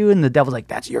statue. And the devil's like,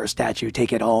 that's your statue.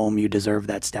 Take it home. You deserve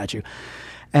that statue.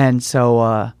 And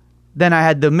so then I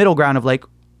had the middle ground of like,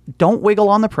 don't wiggle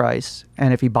on the price.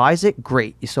 And if he buys it,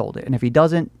 great, you sold it. And if he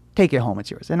doesn't, take it home. It's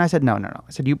yours. And I said, no.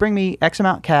 I said, you bring me X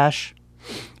amount cash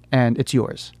and it's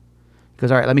yours. He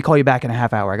goes, all right, let me call you back in a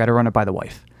half hour. I got to run it by the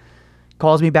wife.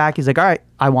 Calls me back. He's like, all right,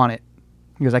 I want it.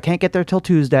 He goes, I can't get there till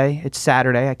Tuesday. It's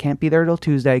Saturday. I can't be there till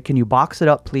Tuesday. Can you box it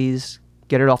up, please?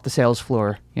 Get it off the sales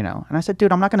floor, And I said,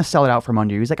 dude, I'm not going to sell it out from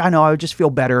under you. He's like, I know. I would just feel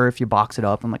better if you box it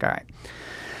up. I'm like, all right.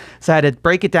 So I had to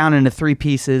break it down into 3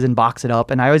 pieces and box it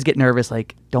up. And I always get nervous,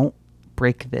 like, don't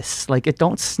break this. Like,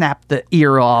 don't snap the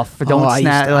ear off. Or don't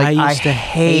snap. I used to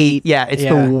hate. Yeah, it's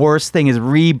the worst thing is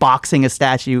reboxing a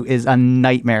statue is a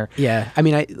nightmare. Yeah. I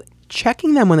mean,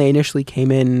 checking them when they initially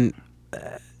came in,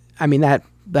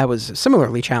 that was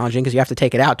similarly challenging because you have to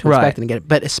take it out to inspect it and get it.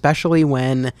 But especially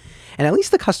when, and at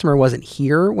least the customer wasn't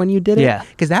here when you did it. Yeah.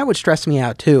 Because that would stress me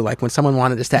out too. Like when someone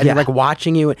wanted a statue, like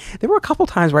watching you. There were a couple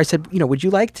times where I said, would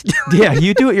you like to? Yeah,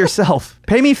 you do it yourself.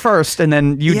 Pay me first and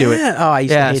then you do it. Oh, I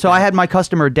used to hate so that. I had my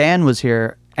customer, Dan, was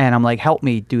here and I'm like, help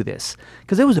me do this.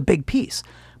 Because it was a big piece.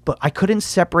 But I couldn't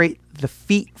separate the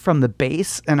feet from the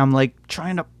base. And I'm like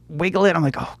trying to wiggle it. I'm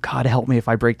like, oh God, help me if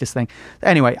I break this thing.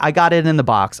 Anyway, I got it in the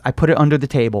box. I put it under the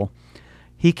table.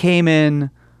 He came in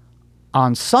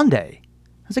on Sunday.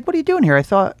 I was like, what are you doing here? I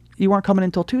thought you weren't coming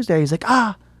until Tuesday. He's like,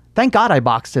 thank God I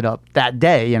boxed it up that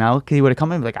day, Because he would have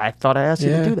come in like, I thought I asked you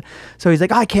to do that. So he's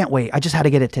like, I can't wait. I just had to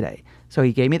get it today. So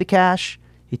he gave me the cash.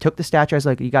 He took the statue. I was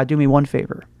like, you got to do me one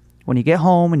favor. When you get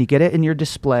home and you get it in your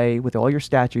display with all your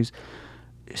statues,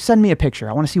 send me a picture.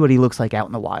 I want to see what he looks like out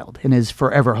in the wild in his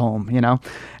forever home,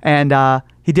 And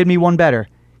he did me one better.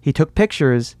 He took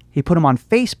pictures. He put them on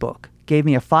Facebook. Gave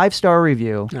me a 5-star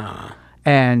review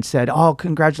and said, oh,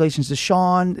 congratulations to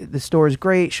Sean. The store is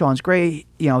great. Sean's great.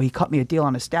 He cut me a deal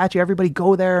on a statue. Everybody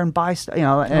go there and buy stuff.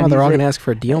 And they're all going to ask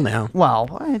for a deal now.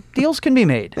 Well, deals can be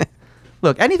made.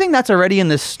 Look, anything that's already in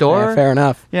this store. Yeah, fair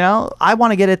enough. I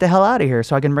want to get it the hell out of here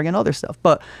so I can bring in other stuff.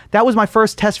 But that was my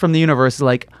first test from the universe.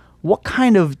 Like, what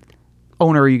kind of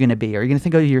owner are you going to be? Are you going to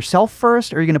think of yourself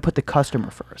first or are you going to put the customer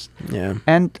first? Yeah.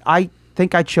 And I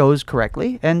think I chose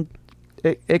correctly. And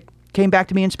it came back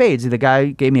to me in spades. The guy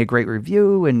gave me a great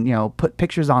review and, put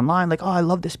pictures online like, oh, I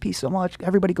love this piece so much.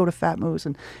 Everybody go to Fat Moose.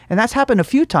 And that's happened a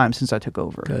few times since I took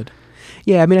over. Good.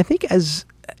 Yeah, I mean, I think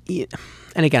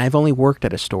and again, I've only worked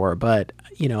at a store, but,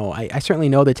 I certainly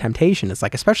know the temptation. It's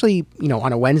like, especially,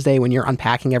 on a Wednesday when you're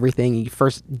unpacking everything, you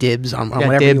first dibs on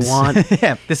whatever dibs. you want.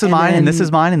 Yeah, this is mine, and this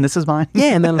is mine, and this is mine.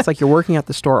 Yeah, and then it's like you're working at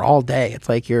the store all day. It's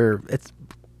like it's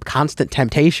constant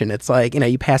temptation. It's like,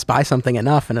 you pass by something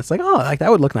enough and it's like, oh, like that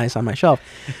would look nice on my shelf.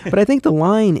 But I think the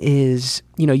line is,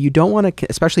 you don't want to,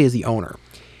 especially as the owner,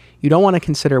 you don't want to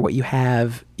consider what you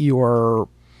have in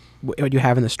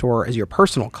the store as your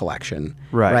personal collection.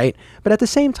 Right. But at the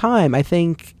same time, I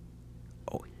think,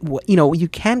 you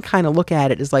can kind of look at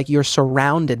it as like you're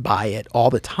surrounded by it all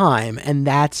the time, and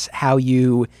that's how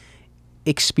you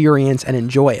experience and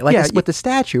enjoy it. Like with the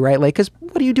statue, right? Like, because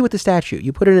what do you do with the statue?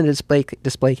 You put it in a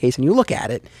display case and you look at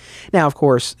it. Now, of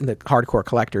course, the hardcore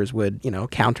collectors would,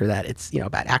 counter that. It's,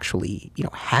 about actually,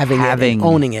 having it and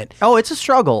owning it. Oh, it's a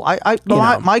struggle.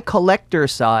 My collector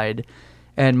side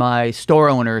and my store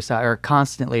owner side are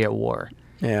constantly at war.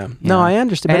 Yeah. No, I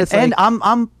understand. But and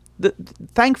I'm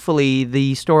thankfully,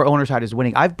 the store owner side is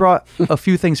winning. I've brought a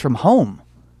few things from home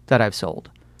that I've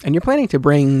sold. And you're planning to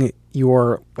bring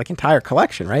your entire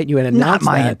collection, right? You had announced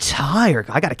not my entire.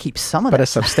 I got to keep some of it. But a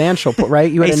substantial,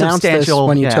 right? You had announced this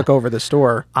when you took over the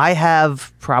store. I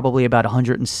have probably about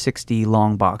 160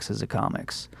 long boxes of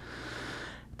comics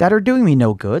that are doing me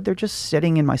no good. They're just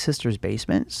sitting in my sister's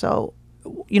basement. So,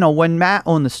 when Matt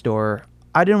owned the store,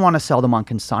 I didn't want to sell them on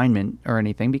consignment or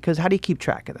anything, because how do you keep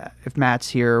track of that? If Matt's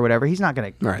here or whatever, he's not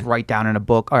going to write down in a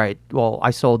book, all right, well,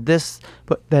 I sold this,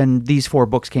 but then these 4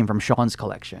 books came from Sean's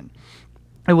collection.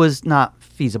 It was not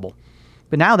feasible.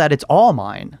 But now that it's all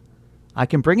mine, I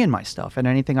can bring in my stuff, and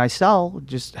anything I sell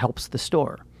just helps the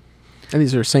store. And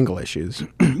these are single issues.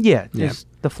 Yeah, just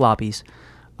the floppies.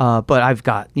 But I've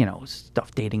got,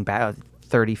 stuff dating back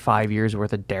 35 years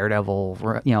worth of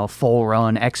Daredevil, full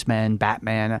run, X-Men,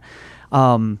 Batman.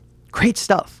 Great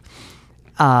stuff.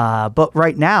 But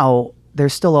right now,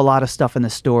 there's still a lot of stuff in the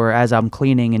store. As I'm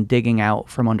cleaning and digging out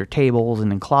from under tables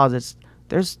and in closets,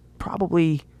 there's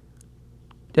probably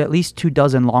at least 2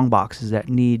 dozen long boxes that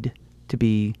need to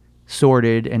be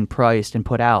sorted and priced and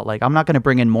put out. Like, I'm not going to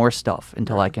bring in more stuff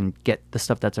until I can get the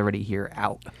stuff that's already here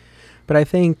out. But I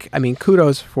think,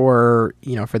 kudos for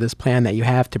this plan that you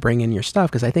have to bring in your stuff,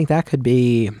 because I think that could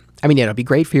be, it'll be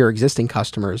great for your existing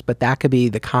customers, but that could be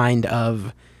the kind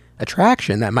of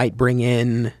attraction that might bring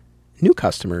in new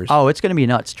customers. Oh, it's going to be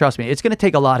nuts. Trust me. It's going to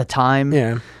take a lot of time.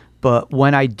 Yeah. But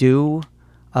when I do,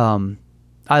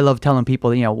 I love telling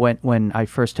people, when I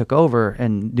first took over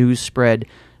and news spread,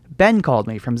 Ben called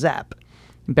me from Zap.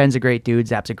 Ben's a great dude.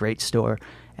 Zap's a great store.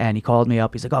 And he called me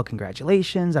up. He's like, oh,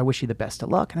 congratulations. I wish you the best of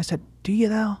luck. And I said, do you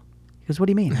though? He goes, what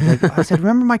do you mean? I said,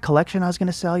 remember my collection I was going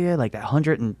to sell you? Like that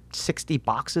 160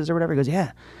 boxes or whatever? He goes,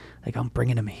 yeah. Like, I'm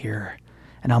bringing them here.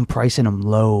 And I'm pricing them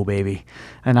low, baby.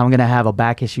 And I'm going to have a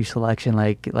back issue selection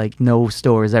like no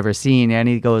store has ever seen. And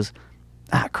he goes,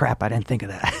 crap, I didn't think of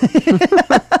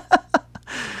that.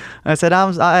 I said,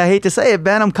 I hate to say it,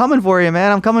 Ben, I'm coming for you,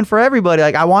 man. I'm coming for everybody.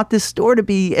 Like, I want this store to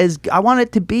be I want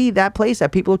it to be that place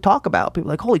that people talk about.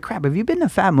 People are like, holy crap, have you been to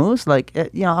Fat Moose? Like,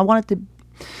 I want it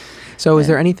to. So is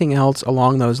there anything else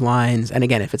along those lines? And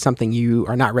again, if it's something you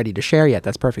are not ready to share yet,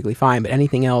 that's perfectly fine. But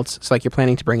anything else, it's like you're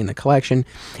planning to bring in the collection,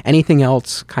 anything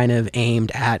else kind of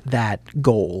aimed at that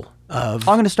goal of...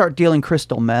 I'm going to start dealing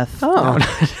crystal meth. Oh.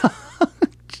 No.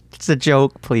 It's a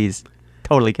joke, please.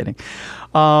 Totally kidding.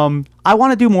 I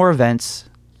want to do more events,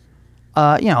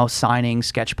 signing,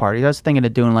 sketch parties. I was thinking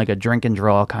of doing like a drink and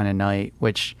draw kind of night,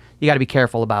 which you got to be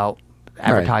careful about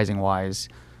advertising wise.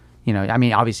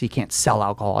 Obviously you can't sell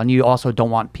alcohol, and you also don't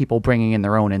want people bringing in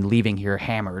their own and leaving here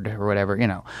hammered or whatever,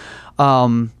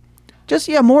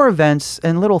 more events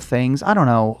and little things. I don't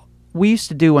know. We used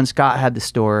to do when Scott had the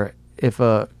store, if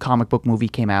a comic book movie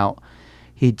came out,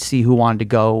 he'd see who wanted to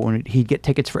go, and he'd get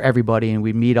tickets for everybody, and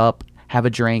we'd meet up, have a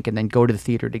drink, and then go to the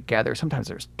theater together. Sometimes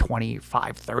there's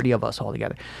 25, 30 of us all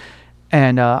together.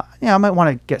 And, I might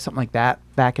want to get something like that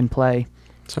back in play.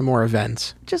 Some more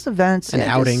events. Just events. And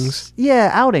outings.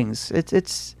 Outings.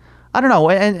 It's I don't know.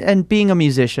 And being a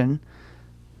musician,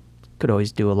 could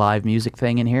always do a live music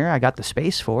thing in here. I got the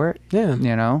space for it.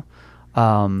 Yeah.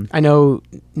 I know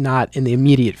not in the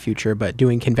immediate future, but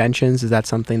doing conventions, is that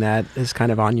something that is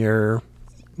kind of on your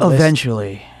list?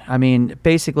 Eventually.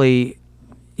 Basically...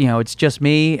 it's just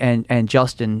me and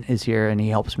Justin is here and he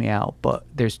helps me out, but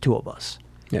there's 2 of us.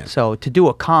 Yeah. So to do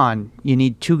a con, you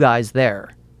need 2 guys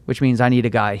there, which means I need a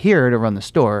guy here to run the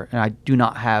store, and I do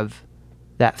not have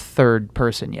that 3rd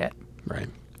person yet. Right.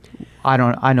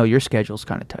 I know your schedule's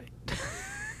kind of tight.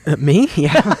 Me?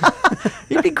 Yeah.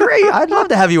 You'd be great. I'd love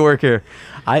to have you work here.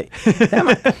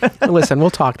 Listen, we'll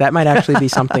talk. That might actually be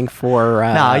something for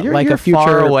you're like a future.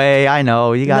 far away. I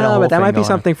know you got. No, but that might be going.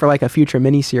 something for like a future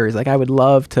miniseries. Like I would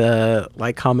love to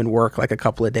like come and work like a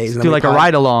couple of days. And Do then we like a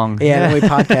ride along. Yeah, and then we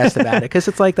podcast about it because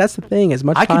it's like that's the thing. As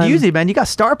much I time, could use it, man. You got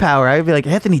star power. I'd be like,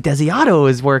 Anthony Desiato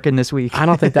is working this week. I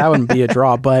don't think that would be a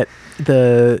draw, but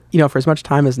for as much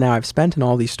time as now I've spent in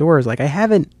all these stores, like I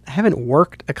haven't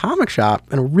worked a comic shop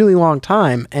in a really long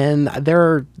time, and there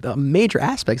are major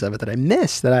aspects of it that I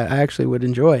miss that I actually would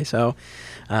enjoy. So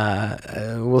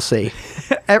we'll see.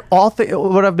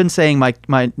 What I've been saying, my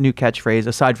new catchphrase,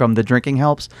 aside from the drinking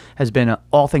helps, has been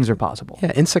all things are possible.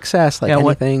 Yeah, in success, like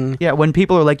anything. When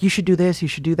people are like, you should do this, you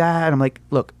should do that, I'm like,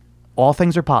 look, all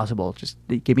things are possible. Just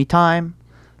give me time.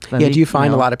 Do you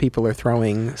find a lot of people are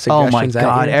throwing suggestions Oh my at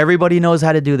God, you? everybody knows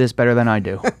how to do this better than I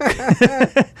do.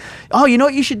 Oh, you know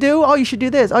what you should do? Oh, you should do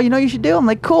this. Oh, you know what you should do? I'm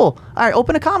like, cool. All right,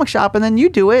 open a comic shop and then you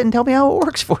do it and tell me how it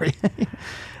works for you.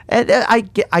 And I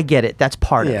get it. That's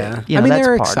part of it. I mean,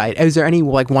 they're excited. Is there any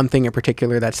like one thing in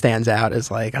particular that stands out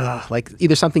as like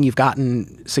either something you've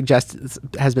gotten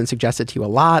has been suggested to you a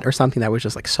lot, or something that was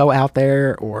just like so out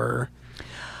there, or?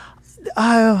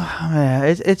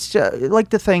 It's just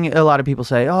like the thing a lot of people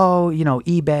say,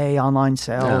 eBay, online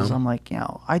sales. No. I'm like,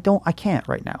 I can't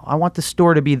right now. I want the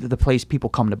store to be the place people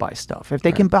come to buy stuff. If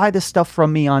they can buy this stuff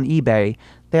from me on eBay,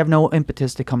 they have no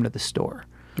impetus to come to the store.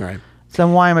 Right. So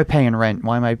then why am I paying rent?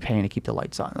 Why am I paying to keep the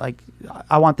lights on? Like,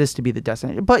 I want this to be the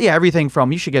destination. But yeah, everything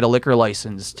from you should get a liquor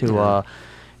license to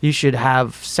you should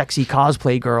have sexy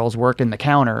cosplay girls working the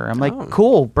counter. I'm like,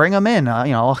 cool, bring them in.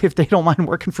 If they don't mind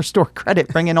working for store credit,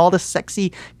 bring in all the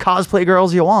sexy cosplay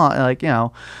girls you want.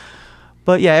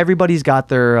 But yeah, everybody's got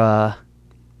their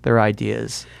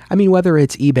ideas. I mean, whether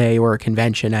it's eBay or a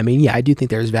convention, I mean, yeah, I do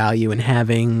think there's value in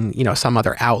having, some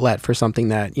other outlet for something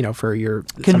that, for your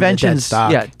conventions.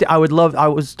 Stock. Yeah, I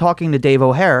was talking to Dave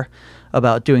O'Hare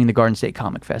about doing the Garden State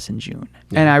Comic Fest in June.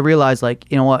 Yeah. And I realized,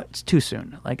 like, you know what, it's too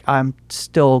soon. Like, I'm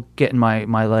still getting my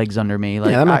legs under me.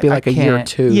 Like, that might be like a year or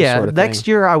two. Yeah, sort of next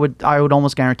thing. year I would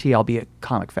almost guarantee I'll be at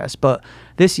Comic Fest. But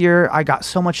this year I got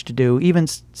so much to do, even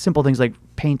simple things like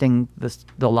painting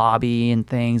the lobby and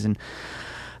things, and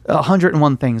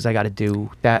 101 things I got to do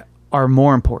that are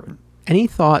more important. Any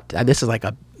thought,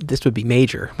 this would be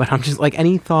major, but I'm just like,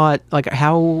 any thought, like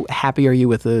how happy are you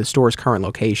with the store's current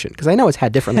location? Because I know it's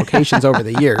had different locations over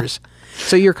the years.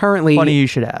 So you're currently, funny you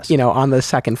should ask, on the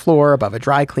second floor above a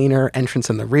dry cleaner, entrance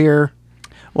in the rear.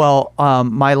 Well,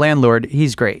 my landlord,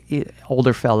 he's great,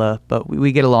 older fella, but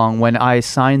we get along. When I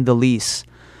signed the lease,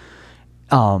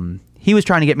 he was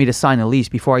trying to get me to sign the lease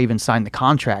before I even signed the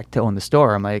contract to own the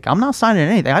store. I'm like, I'm not signing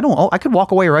anything. I could walk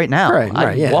away right now.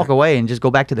 I could walk away and just go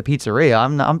back to the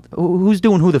pizzeria. Who's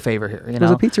doing who the favor here?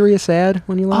 Was the pizzeria sad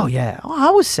when you left? Oh yeah,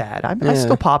 I was sad. I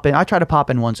still pop in. I try to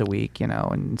pop in once a week,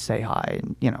 and say hi.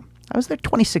 And I was there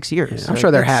 26 years. I'm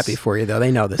sure they're happy for you though. They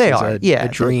know this is a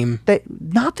dream.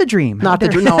 Not the dream. Not the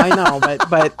dream. No, I know,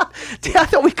 but I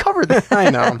thought we covered that. I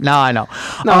know. No, I know.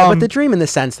 No, but the dream in the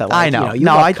sense that, like, I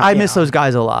know. I miss those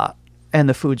guys a lot. And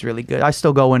the food's really good. I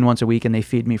still go in once a week and they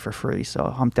feed me for free.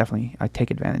 So I take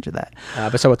advantage of that.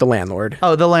 But so with the landlord.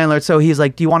 Oh, the landlord. So he's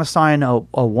like, do you want to sign a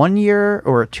 1 year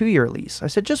or a 2 year lease? I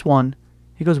said, just one.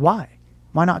 He goes, why?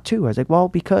 Why not two? I was like, well,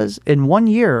 because in 1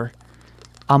 year,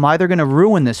 I'm either going to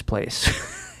ruin this place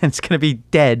and it's going to be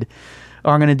dead,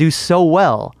 or I'm going to do so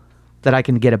well that I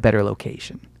can get a better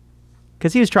location.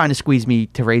 Because he was trying to squeeze me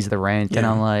to raise the rent. Yeah. And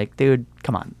I'm like, dude,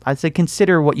 come on. I said,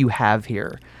 consider what you have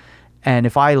here. And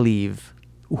if I leave,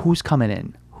 who's coming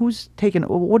in?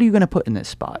 What are you going to put in this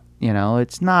spot?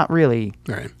 It's not really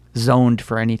zoned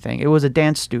for anything. It was a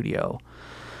dance studio.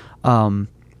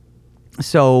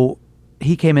 So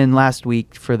he came in last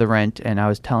week for the rent, and I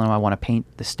was telling him I want to paint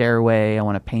the stairway. I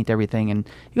want to paint everything. And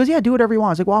he goes, yeah, do whatever you want.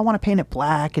 I was like, well, I want to paint it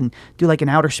black and do like an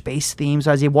outer space theme.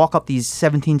 So as you walk up these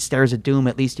 17 stairs of doom,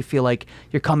 at least you feel like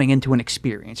you're coming into an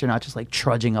experience. You're not just like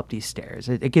trudging up these stairs.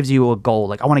 It gives you a goal.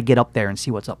 Like, I want to get up there and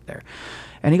see what's up there.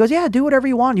 And he goes, yeah, do whatever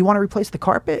you want. You want to replace the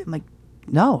carpet? I'm like,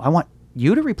 no, I want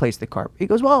you to replace the carpet. He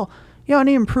goes, well,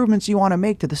 any improvements you want to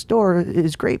make to the store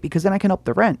is great, because then I can up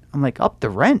the rent. I'm like, up the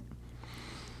rent?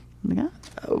 I'm like,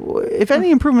 if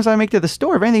any improvements I make to the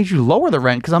store, if anything, you should lower the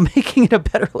rent because I'm making it a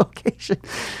better location.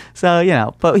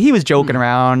 So, but he was joking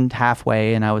around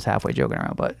halfway, and I was halfway joking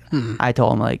around. But I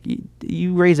told him, like,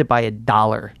 you raise it by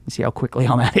 $1 and see how quickly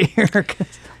I'm out of here.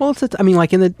 Well, I mean,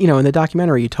 like in the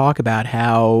documentary, you talk about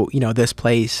how, this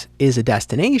place is a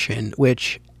destination,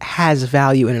 which has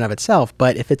value in and of itself.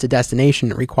 But if it's a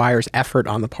destination, it requires effort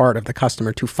on the part of the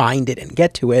customer to find it and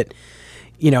get to it.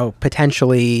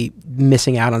 potentially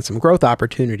missing out on some growth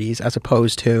opportunities, as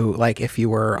opposed to like if you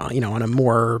were, on a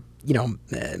more,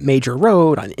 major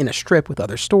road in a strip with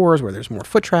other stores where there's more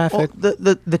foot traffic. Well,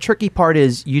 the tricky part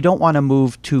is you don't want to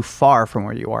move too far from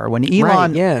where you are. When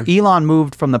Elon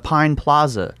moved from the Pine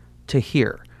Plaza to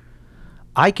here,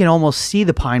 I can almost see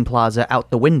the Pine Plaza out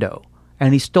the window,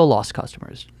 and he still lost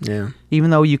customers. Yeah.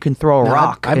 Even though you can throw a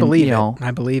rock. I believe it.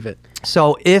 I believe it.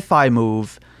 So if I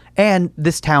move, and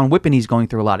this town, Whippany's going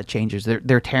through a lot of changes.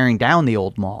 They're tearing down the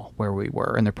old mall where we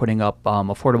were, and they're putting up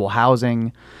affordable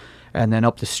housing, and then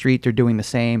up the street they're doing the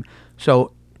same.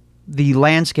 So the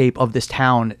landscape of this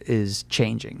town is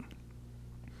changing.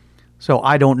 So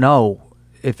I don't know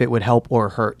if it would help or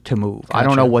hurt to move. Gotcha. I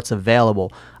don't know what's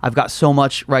available. I've got so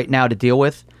much right now to deal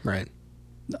with. Right.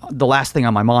 The last thing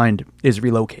on my mind is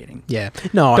relocating. Yeah.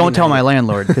 No. Don't tell my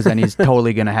landlord, because then he's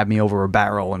totally going to have me over a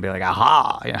barrel and be like,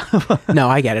 aha. Yeah. No,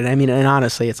 I get it. I mean, and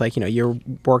honestly, it's like, you're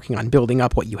working on building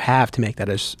up what you have to make that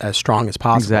as strong as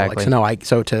possible. Exactly.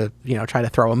 So to try to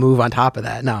throw a move on top of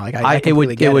that. No, like I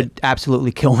completely get it would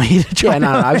absolutely kill me to try. Yeah, no.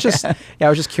 I was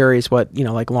just curious what,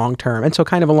 like long term. And so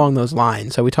kind of along those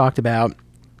lines. So we talked about,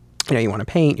 you want to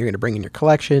paint, you're going to bring in your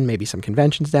collection, maybe some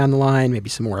conventions down the line, maybe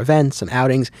some more events, some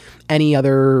outings. Any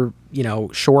other,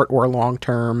 short or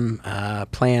long-term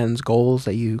plans, goals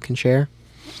that you can share?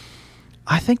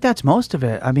 I think that's most of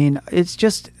it. I mean, it's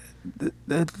just,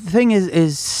 the thing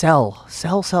is sell.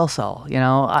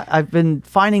 I've been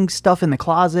finding stuff in the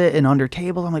closet and under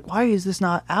tables. I'm like, why is this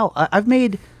not out? I've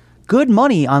made good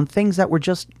money on things that were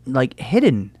just like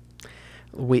hidden.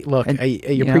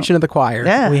 You're preaching to the choir.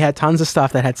 Yeah. We had tons of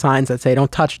stuff that had signs that say,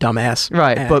 "Don't touch, dumbass."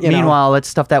 Right. But meanwhile, that's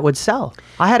stuff that would sell.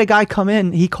 I had a guy come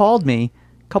in. He called me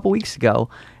a couple weeks ago,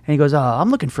 and he goes,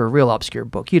 I'm looking for a real obscure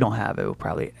book. You don't have it,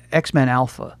 probably. X-Men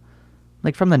Alpha.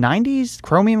 Like from the 90s,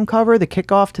 chromium cover, the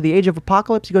kickoff to the Age of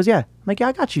Apocalypse. He goes, yeah. I'm like, yeah,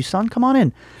 I got you, son. Come on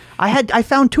in. I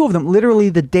found two of them literally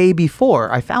the day before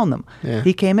I found them. Yeah.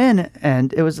 He came in,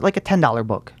 and it was like a $10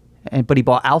 book. But he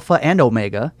bought Alpha and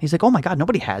Omega. He's like, oh my God,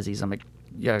 nobody has these. I'm like,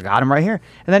 yeah, I got them right here.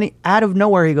 And then out of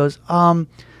nowhere, he goes, I'm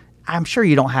sure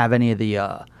you don't have any of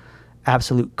the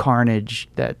Absolute Carnage,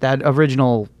 that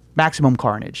original Maximum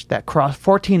Carnage, that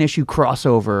 14-issue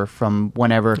crossover from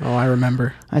whenever. Oh, I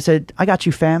remember. I said, I got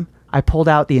you, fam. I pulled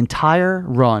out the entire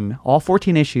run, all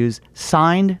 14 issues,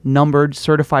 signed, numbered,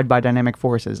 certified by Dynamic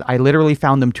Forces. I literally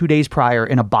found them 2 days prior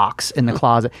in a box in the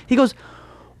closet. He goes,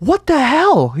 what the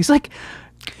hell? He's like,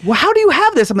 well, how do you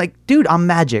have this? I'm like, dude, I'm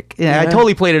magic. Yeah. I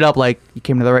totally played it up like, you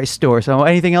came to the right store. So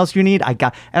anything else you need, I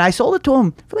got. And I sold it to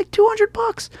him for like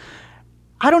 $200.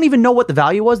 I don't even know what the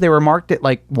value was. They were marked at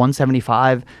like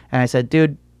 $175. And I said,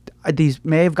 dude, these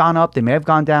may have gone up. They may have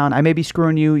gone down. I may be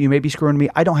screwing you. You may be screwing me.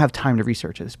 I don't have time to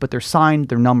research this. But they're signed.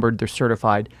 They're numbered. They're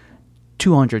certified.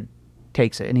 200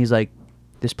 takes it. And he's like,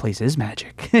 this place is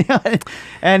magic.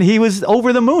 And he was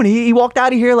over the moon. He walked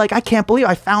out of here like, I can't believe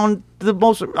I found the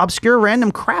most obscure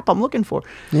random crap I'm looking for.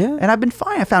 Yeah. And I've been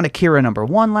fine. I found Akira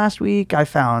 #1 last week. I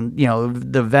found,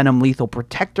 the Venom Lethal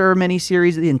Protector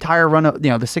miniseries, the entire run of, the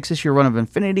 6-issue run of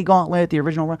Infinity Gauntlet, the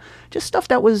original run. Just stuff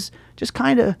that was just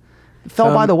kind of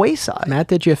fell by the wayside. Matt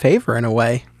did you a favor in a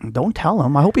way. Don't tell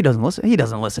him. I hope he doesn't listen. He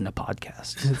doesn't listen to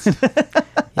podcasts.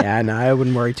 Yeah, no, I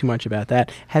wouldn't worry too much about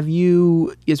that. Have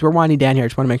you, as we're winding down here, I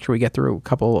just want to make sure we get through a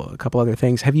couple other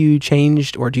things. Have you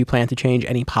changed, or do you plan to change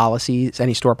any policies,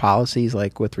 any store policies,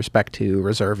 like with respect to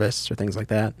reservists or things like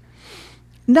that?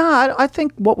 No, I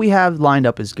think what we have lined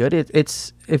up is good.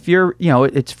 It's if you're,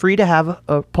 it's free to have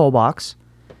a pull box.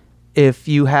 If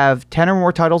you have 10 or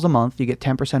more titles a month, you get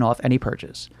 10% off any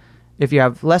purchase. If you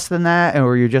have less than that,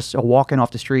 or you're just walking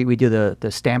off the street, we do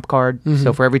the stamp card. Mm-hmm.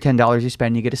 So for every $10 you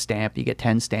spend, you get a stamp. You get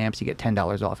 10 stamps. You get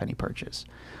 $10 off any purchase.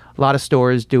 A lot of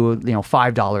stores do,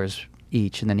 $5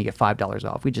 each, and then you get $5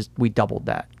 off. We doubled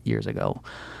that years ago.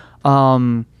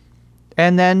 And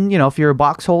then, if you're a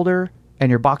box holder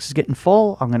and your box is getting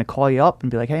full, I'm going to call you up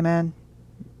and be like, hey, man,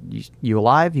 you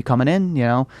alive? You coming in?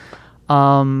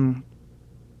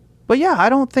 But yeah, I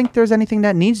don't think there's anything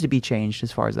that needs to be changed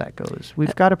as far as that goes.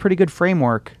 We've got a pretty good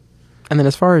framework. And then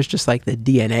as far as just like the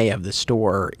DNA of the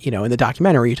store, in the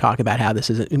documentary you talk about how this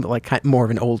is like more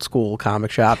of an old school comic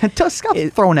shop. Stop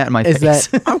throwing that in my face.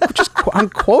 I'm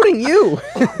quoting you.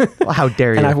 Well, how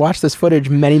dare you? And I've watched this footage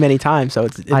many, many times, so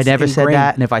it's I never ingrained. said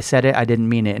that, and if I said it, I didn't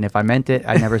mean it, and if I meant it,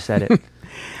 I never said it.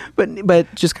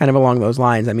 But just kind of along those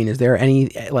lines, I mean, is there any,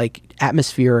 like,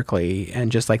 atmospherically and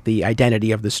just like the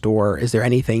identity of the store, is there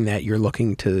anything that you're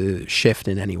looking to shift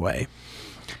in any way?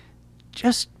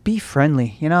 Just be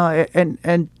friendly,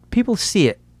 and people see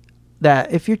it,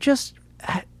 that if you're just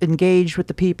engaged with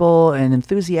the people and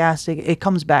enthusiastic, it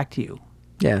comes back to you.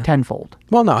 Yeah. tenfold.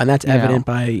 Well, no, and that's You evident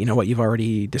know. by, what you've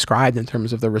already described in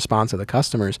terms of the response of the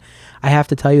customers. I have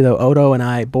to tell you, though, Odo and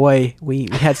I, boy, we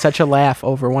had such a laugh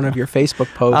over one of your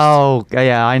Facebook posts. Oh,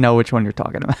 yeah, I know which one you're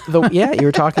talking about. You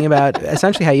were talking about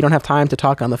essentially how you don't have time to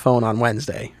talk on the phone on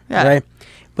Wednesday, Yeah. right?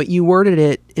 But you worded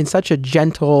it in such a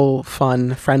gentle,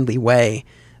 fun, friendly way.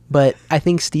 But I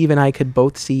think Steve and I could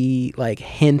both see like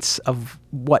hints of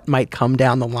what might come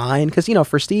down the line. Because,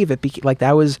 for Steve,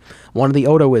 that was one of the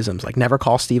Odoisms, like never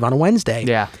call Steve on a Wednesday.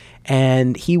 Yeah.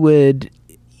 And he would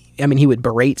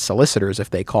berate solicitors if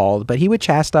they called, but he would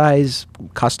chastise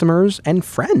customers and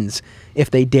friends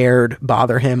if they dared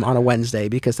bother him on a Wednesday,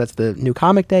 because that's the new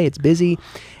comic day. It's busy.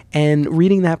 And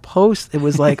reading that post, it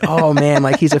was like, oh man,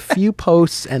 like he's a few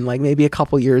posts and like maybe a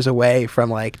couple years away from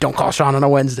like, don't call Sean on a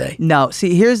Wednesday. No,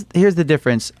 see, here's the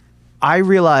difference. I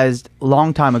realized a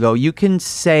long time ago, you can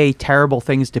say terrible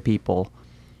things to people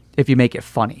if you make it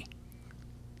funny.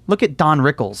 Look at Don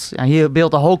Rickles. He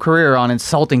built a whole career on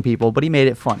insulting people, but he made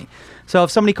it funny. So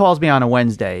if somebody calls me on a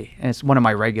Wednesday, and it's one of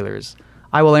my regulars,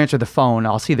 I will answer the phone,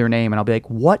 I'll see their name, and I'll be like,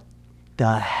 what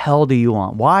the hell do you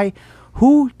want? Why?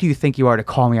 Who do you think you are to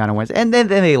call me on a Wednesday? And then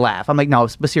they laugh. I'm like, no,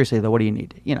 but seriously though, what do you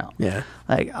need? Yeah.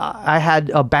 Like I had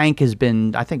a bank I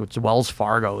think it's Wells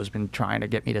Fargo has been trying to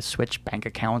get me to switch bank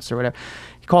accounts or whatever.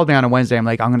 He called me on a Wednesday. I'm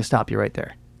like, I'm going to stop you right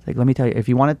there. Like, let me tell you, if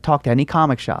you want to talk to any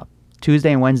comic shop,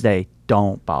 Tuesday and Wednesday,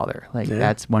 don't bother. Like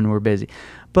that's when we're busy.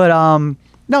 But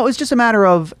no, it's just a matter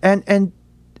of, and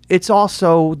it's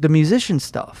also the musician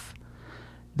stuff.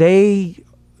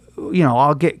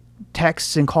 I'll get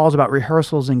texts and calls about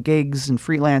rehearsals and gigs and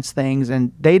freelance things,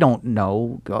 and they don't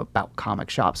know about comic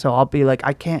shops. So I'll be like,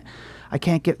 I can't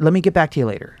let me get back to you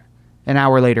later. An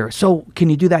hour later. So can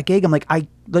you do that gig? I'm like,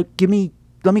 let me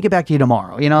get back to you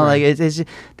tomorrow. Right. Like it's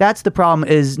that's the problem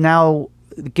is now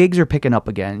the gigs are picking up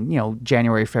again.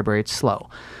 January, February, it's slow.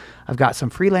 I've got some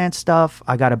freelance stuff.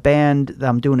 I got a band that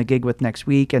I'm doing a gig with next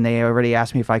week, and they already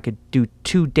asked me if I could do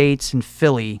 2 dates in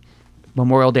Philly,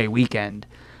 Memorial Day weekend.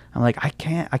 I'm like, I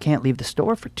can't leave the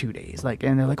store for 2 days. Like,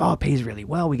 and they're like, oh, it pays really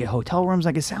well. We get hotel rooms.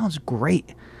 Like, it sounds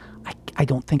great. I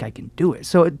don't think I can do it.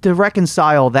 So to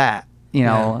reconcile that,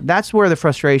 that's where the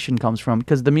frustration comes from,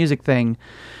 because the music thing,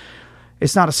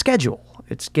 it's not a schedule.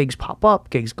 It's gigs pop up,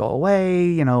 gigs go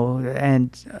away,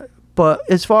 but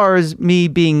as far as me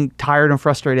being tired and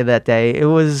frustrated that day, it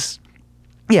was,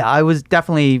 I was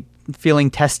definitely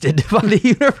feeling tested by the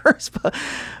universe.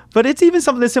 But it's even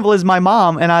something as simple as my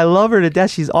mom, and I love her to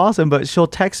death. She's awesome, but she'll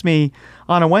text me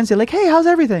on a Wednesday like, hey, how's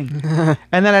everything?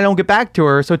 And then I don't get back to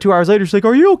her. So 2 hours later, she's like,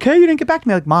 are you okay? You didn't get back to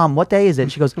me. Like, Mom, what day is it?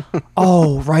 She goes,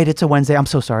 oh, right, it's a Wednesday. I'm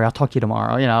so sorry. I'll talk to you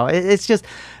tomorrow. It's just...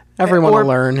 Everyone will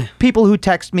learn. People who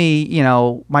text me,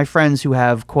 my friends who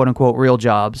have quote unquote real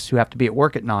jobs who have to be at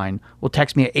work at 9 will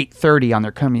text me at 8:30 on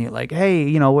their commute, like,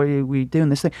 hey, what are we doing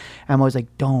this thing? And I'm always like,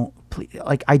 don't, please,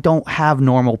 like, I don't have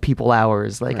normal people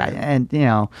hours. Like,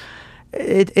 right.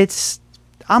 It's,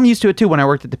 I'm used to it too when I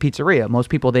worked at the pizzeria. Most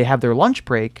people, they have their lunch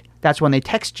break. That's when they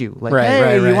text you, like,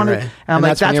 hey, you want to? And I'm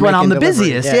like, that's when I'm the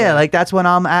busiest. Yeah, like that's when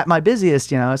I'm at my busiest.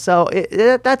 So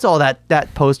that's all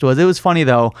that post was. It was funny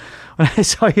though when I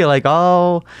saw you, like,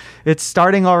 oh, it's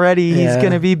starting already. He's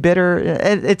gonna be bitter.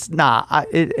 It's not.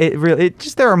 It really.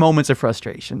 There are moments of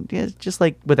frustration. It's just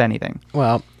like with anything.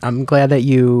 Well, I'm glad that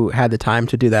you had the time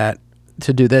to do that.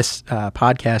 To do this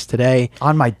podcast today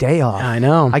on my day off. I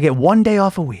know. I get 1 day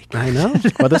off a week. I know.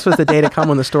 Well, this was the day to come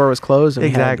when the store was closed and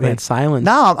exactly. we had silence.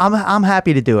 No, I'm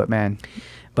happy to do it, man.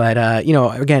 But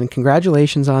again,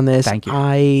 congratulations on this. Thank you.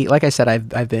 Like I said,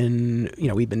 I've been,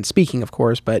 we've been speaking, of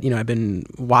course, but I've been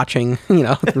watching, through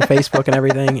Facebook and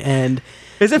everything. And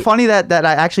is it funny that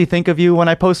I actually think of you when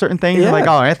I post certain things? I'm like,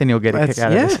 oh, Anthony will get a kick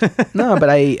out of this. No,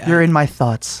 but you're in my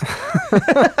thoughts.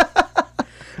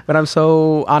 But I'm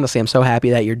so happy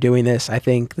that you're doing this. I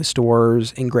think the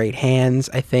store's in great hands.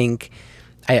 I think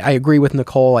I agree with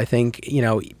Nicole. I think,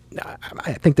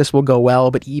 I think this will go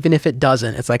well, but even if it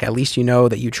doesn't, it's like, at least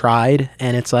that you tried.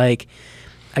 And it's like,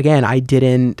 again, I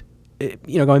didn't,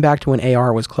 going back to when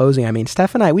AR was closing, I mean,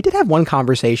 Steph and I, we did have one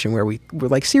conversation where we were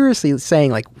like seriously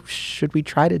saying like, should we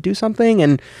try to do something?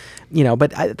 And,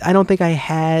 but I don't think I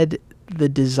had the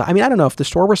desire. I mean, I don't know if the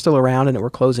store were still around and it were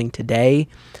closing today,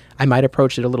 I might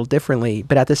approach it a little differently,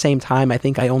 but at the same time, I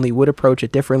think I only would approach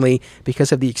it differently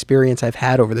because of the experience I've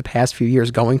had over the past few years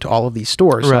going to all of these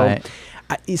stores. Right.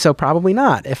 So probably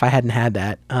not if I hadn't had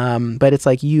that. But it's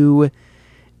like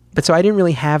but so I didn't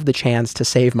really have the chance to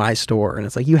save my store. And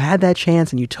it's like, you had that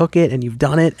chance and you took it and you've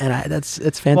done it. And it's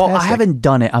fantastic. Well, I haven't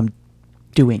done it.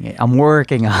 doing it. I'm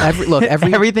working on it.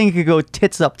 Everything could go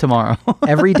tits up tomorrow.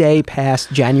 Every day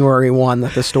past January 1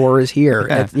 that the store is here,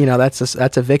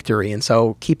 that's a victory. And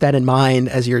so keep that in mind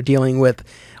as you're dealing with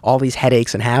all these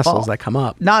headaches and hassles that come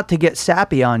up. Not to get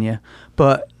sappy on you,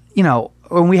 but,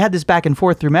 when we had this back and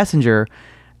forth through Messenger,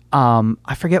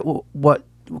 I forget what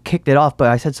kicked it off, but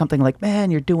I said something like, man,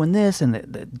 you're doing this and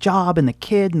the job and the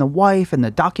kid and the wife and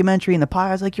the documentary and the pie.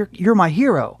 I was like, you're my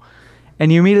hero.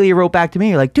 And you immediately wrote back to me.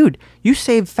 You're like, dude, you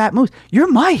saved Fat Moose.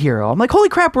 You're my hero. I'm like, holy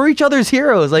crap, we're each other's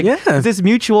heroes. Like, it's this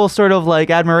mutual sort of like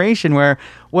admiration where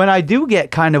when I do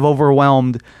get kind of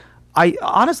overwhelmed, I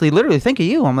honestly literally think of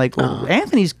you. I'm like, well,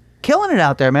 Anthony's killing it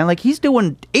out there, man. Like, he's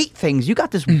doing 8 things. You got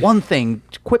this one thing.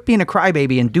 Quit being a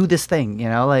crybaby and do this thing.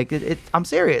 Like, I'm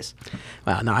serious.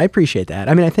 Wow, no, I appreciate that.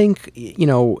 I mean, I think,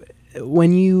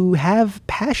 when you have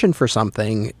passion for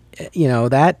something,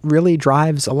 that really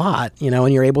drives a lot,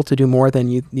 and you're able to do more than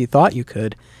you thought you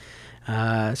could.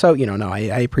 I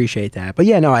appreciate that. But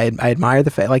yeah, no, I admire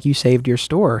the fact, like, you saved your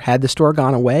store. Had the store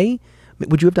gone away,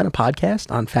 would you have done a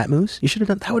podcast on Fat Moose? You should have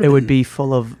done that. It would be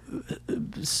full of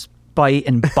spite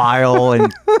and bile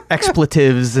and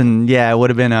expletives, and it would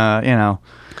have been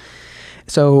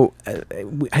So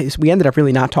we ended up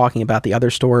really not talking about the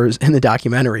other stores in the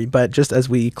documentary, but just as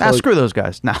we close, screw those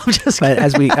guys. No, I'm just but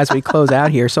as we close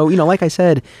out here. So, like I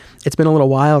said, it's been a little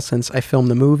while since I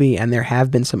filmed the movie, and there have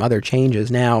been some other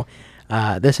changes. Now,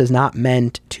 this is not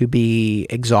meant to be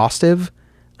exhaustive.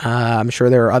 I'm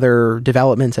sure there are other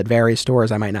developments at various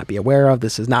stores I might not be aware of.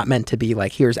 This is not meant to be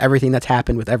like, here's everything that's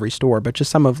happened with every store, but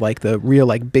just some of like the real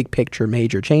like big picture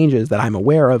major changes that I'm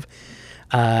aware of.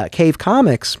 Cave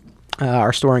Comics,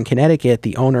 our store in Connecticut,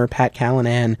 the owner, Pat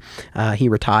Callanan, he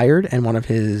retired, and one of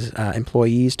his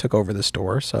employees took over the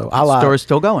store. So the store's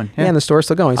still going. Yeah, and the store's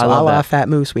still going. So I love that. Fat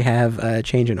Moose, we have a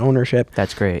change in ownership.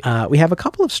 That's great. We have a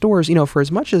couple of stores, for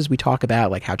as much as we talk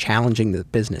about like how challenging the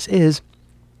business is,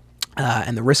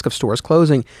 and the risk of stores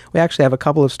closing, we actually have a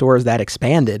couple of stores that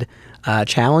expanded.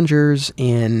 Challengers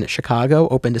in Chicago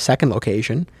opened a second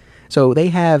location. So they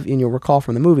have, and you'll recall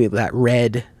from the movie, that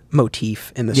red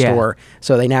motif in the store.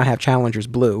 So they now have Challengers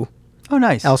Blue. Oh,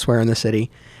 nice. Elsewhere in the city.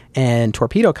 And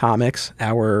Torpedo Comics,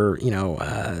 our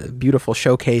beautiful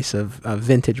showcase of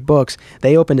vintage books,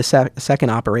 they opened a second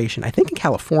operation, I think in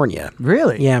California.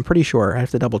 Really? Yeah, I'm pretty sure. I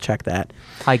have to double check that.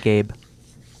 Hi, Gabe.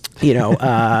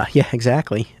 Yeah,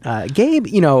 exactly. Gabe,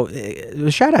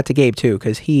 shout out to Gabe too,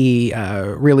 because he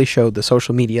really showed the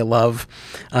social media love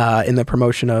in the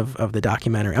promotion of the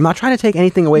documentary. I'm not trying to take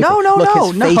anything away from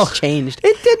his face changed.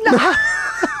 It did not.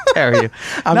 Dare you?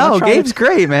 Gabe's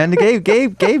great, man.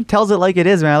 Gabe tells it like it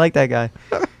is, man. I like that guy.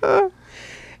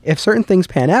 If certain things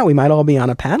pan out, we might all be on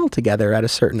a panel together at a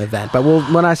certain event. But we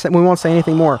won't say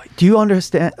anything more. Do you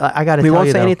understand? I got to tell you, we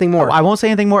won't say anything more. I won't say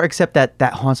anything more, except that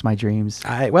haunts my dreams.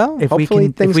 If we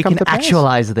can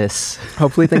actualize this.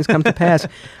 Hopefully things come to pass.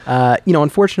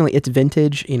 Unfortunately, it's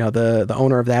vintage. The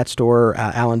owner of that store,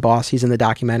 Alan Boss, he's in the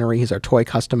documentary. He's our toy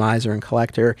customizer and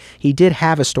collector. He did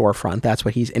have a storefront. That's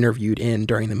what he's interviewed in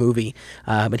during the movie.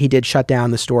 But he did shut down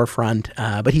the storefront.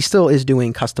 But he still is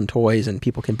doing custom toys, and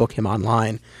people can book him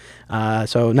online.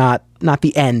 So not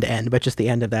the end, but just the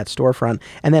end of that storefront.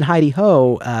 And then Heidi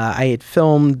Ho, I had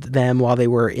filmed them while they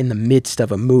were in the midst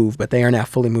of a move, but they are now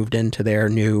fully moved into their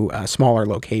new, smaller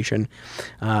location.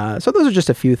 So those are just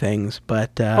a few things.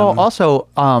 But also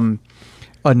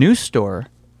a new store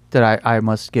that I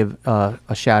must give a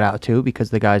shout out to,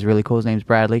 because the guy's really cool. His name's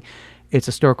Bradley. It's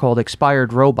a store called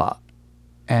Expired Robot,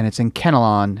 and it's in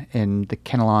Kenilon, in the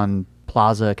Kenilon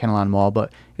Plaza, Kenilon Mall,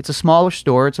 but it's a smaller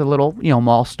store. It's a little,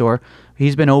 mall store.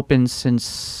 He's been open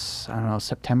since, I don't know,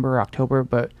 September, October,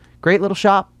 but great little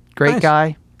shop, great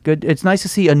guy. Good. It's nice to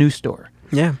see a new store.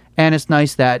 Yeah. And it's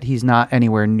nice that he's not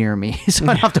anywhere near me, so I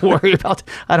don't have to worry about,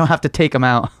 I don't have to take him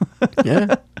out.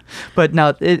 Yeah. But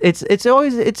no, it's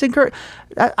always, it's encouraging.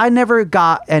 I never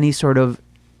got any sort of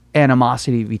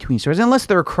animosity between stores, unless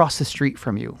they're across the street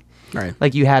from you. Right.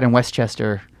 Like you had in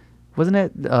Westchester. Wasn't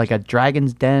it like a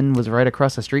Dragon's Den was right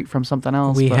across the street from something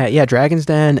else? We had, Dragon's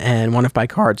Den and One If By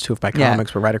Cards, Two If By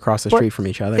Comics were right across the street from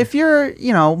each other. If you're,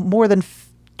 more than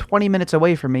 20 minutes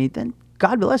away from me, then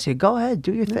God bless you. Go ahead,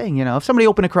 do your thing. If somebody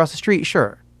opened across the street,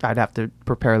 sure, I'd have to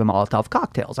prepare the Molotov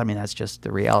cocktails. I mean, that's just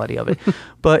the reality of it.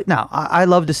 But no, I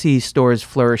love to see stores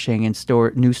flourishing and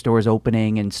new stores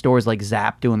opening, and stores like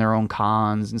Zap doing their own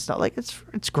cons and stuff. Like,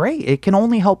 it's great. It can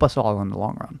only help us all in the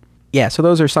long run. Yeah, so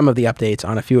those are some of the updates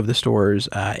on a few of the stores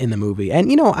in the movie. And,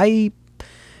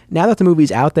 now that the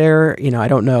movie's out there, I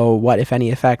don't know what, if any,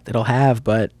 effect it'll have,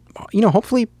 but,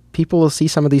 hopefully people will see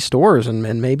some of these stores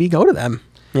and maybe go to them,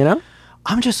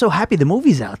 I'm just so happy the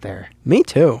movie's out there. Me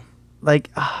too. like,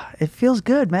 it feels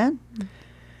good, man.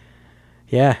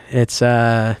 Yeah, it's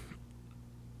been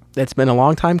a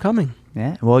long time coming.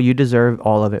 Yeah. Well, you deserve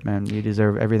all of it, man. You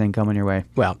deserve everything coming your way.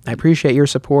 Well, I appreciate your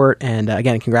support, and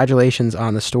again, congratulations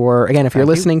on the store. Again, if you're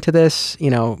listening to this,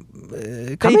 come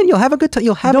in. You'll have a good time.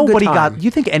 You'll have a good time.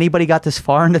 You think anybody got this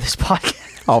far into this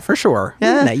podcast? Oh, for sure.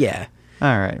 Yeah? Yeah.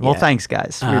 All right. Well, Yeah. thanks,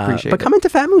 guys. We appreciate it. But come into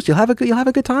Fat Moose. You'll have a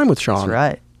good time with Sean. That's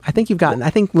right. I think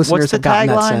listeners What's the have gotten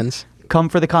that tagline? sense. Come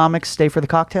for the comics, stay for the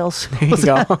cocktails. There you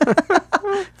go.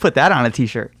 Put that on a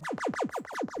t-shirt.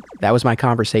 That was my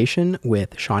conversation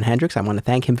with Sean Hendricks. I want to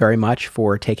thank him very much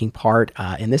for taking part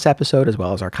in this episode, as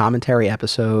well as our commentary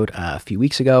episode a few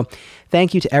weeks ago.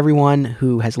 Thank you to everyone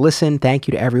who has listened. Thank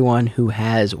you to everyone who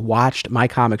has watched My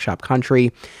Comic Shop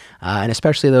Country, and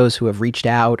especially those who have reached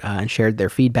out and shared their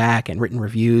feedback and written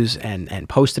reviews and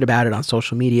posted about it on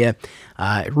social media.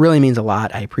 It really means a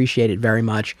lot. I appreciate it very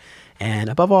much. And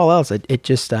above all else, it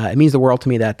just it means the world to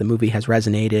me that the movie has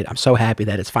resonated. I'm so happy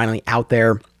that it's finally out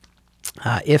there.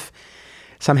 If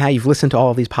somehow you've listened to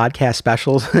all of these podcast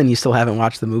specials and you still haven't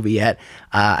watched the movie yet,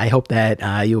 I hope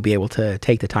that you'll be able to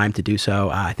take the time to do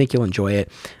so. I think you'll enjoy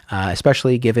it,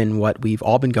 especially given what we've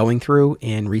all been going through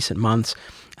in recent months.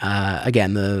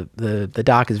 Again, the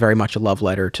doc is very much a love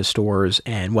letter to stores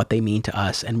and what they mean to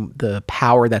us and the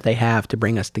power that they have to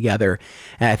bring us together.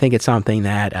 And I think it's something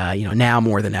that, now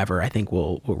more than ever, I think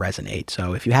will resonate.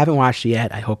 So if you haven't watched it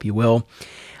yet, I hope you will.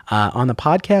 On the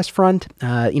podcast front,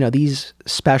 these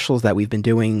specials that we've been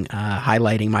doing,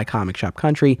 highlighting My Comic Shop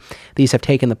Country, these have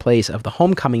taken the place of the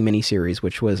Homecoming miniseries,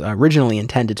 which was originally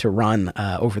intended to run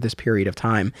over this period of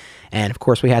time. And of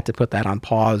course, we had to put that on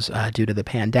pause due to the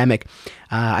pandemic.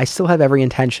 I still have every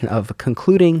intention of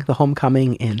concluding the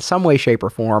Homecoming in some way, shape, or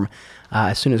form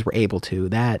as soon as we're able to.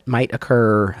 That might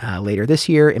occur later this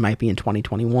year. It might be in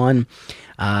 2021.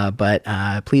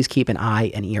 But please keep an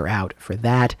eye and ear out for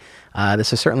that.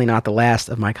 This is certainly not the last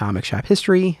of My Comic Shop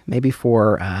history, maybe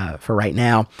for right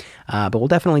now, but we'll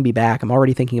definitely be back. I'm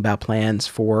already thinking about plans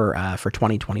for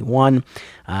 2021.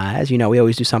 As you know, we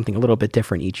always do something a little bit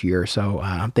different each year, so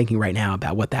I'm thinking right now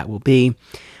about what that will be.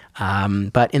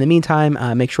 But in the meantime,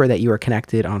 make sure that you are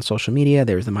connected on social media.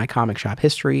 There's the My Comic Shop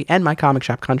History and My Comic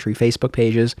Shop Country Facebook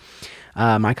pages.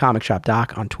 My Comic Shop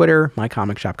Doc on Twitter, My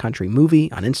Comic Shop Country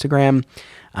Movie on Instagram.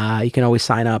 You can always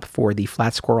sign up for the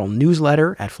Flat Squirrel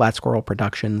newsletter at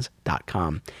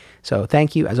flatsquirrelproductions.com. So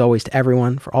thank you, as always, to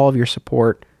everyone for all of your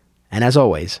support. And as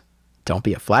always, don't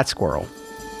be a flat squirrel.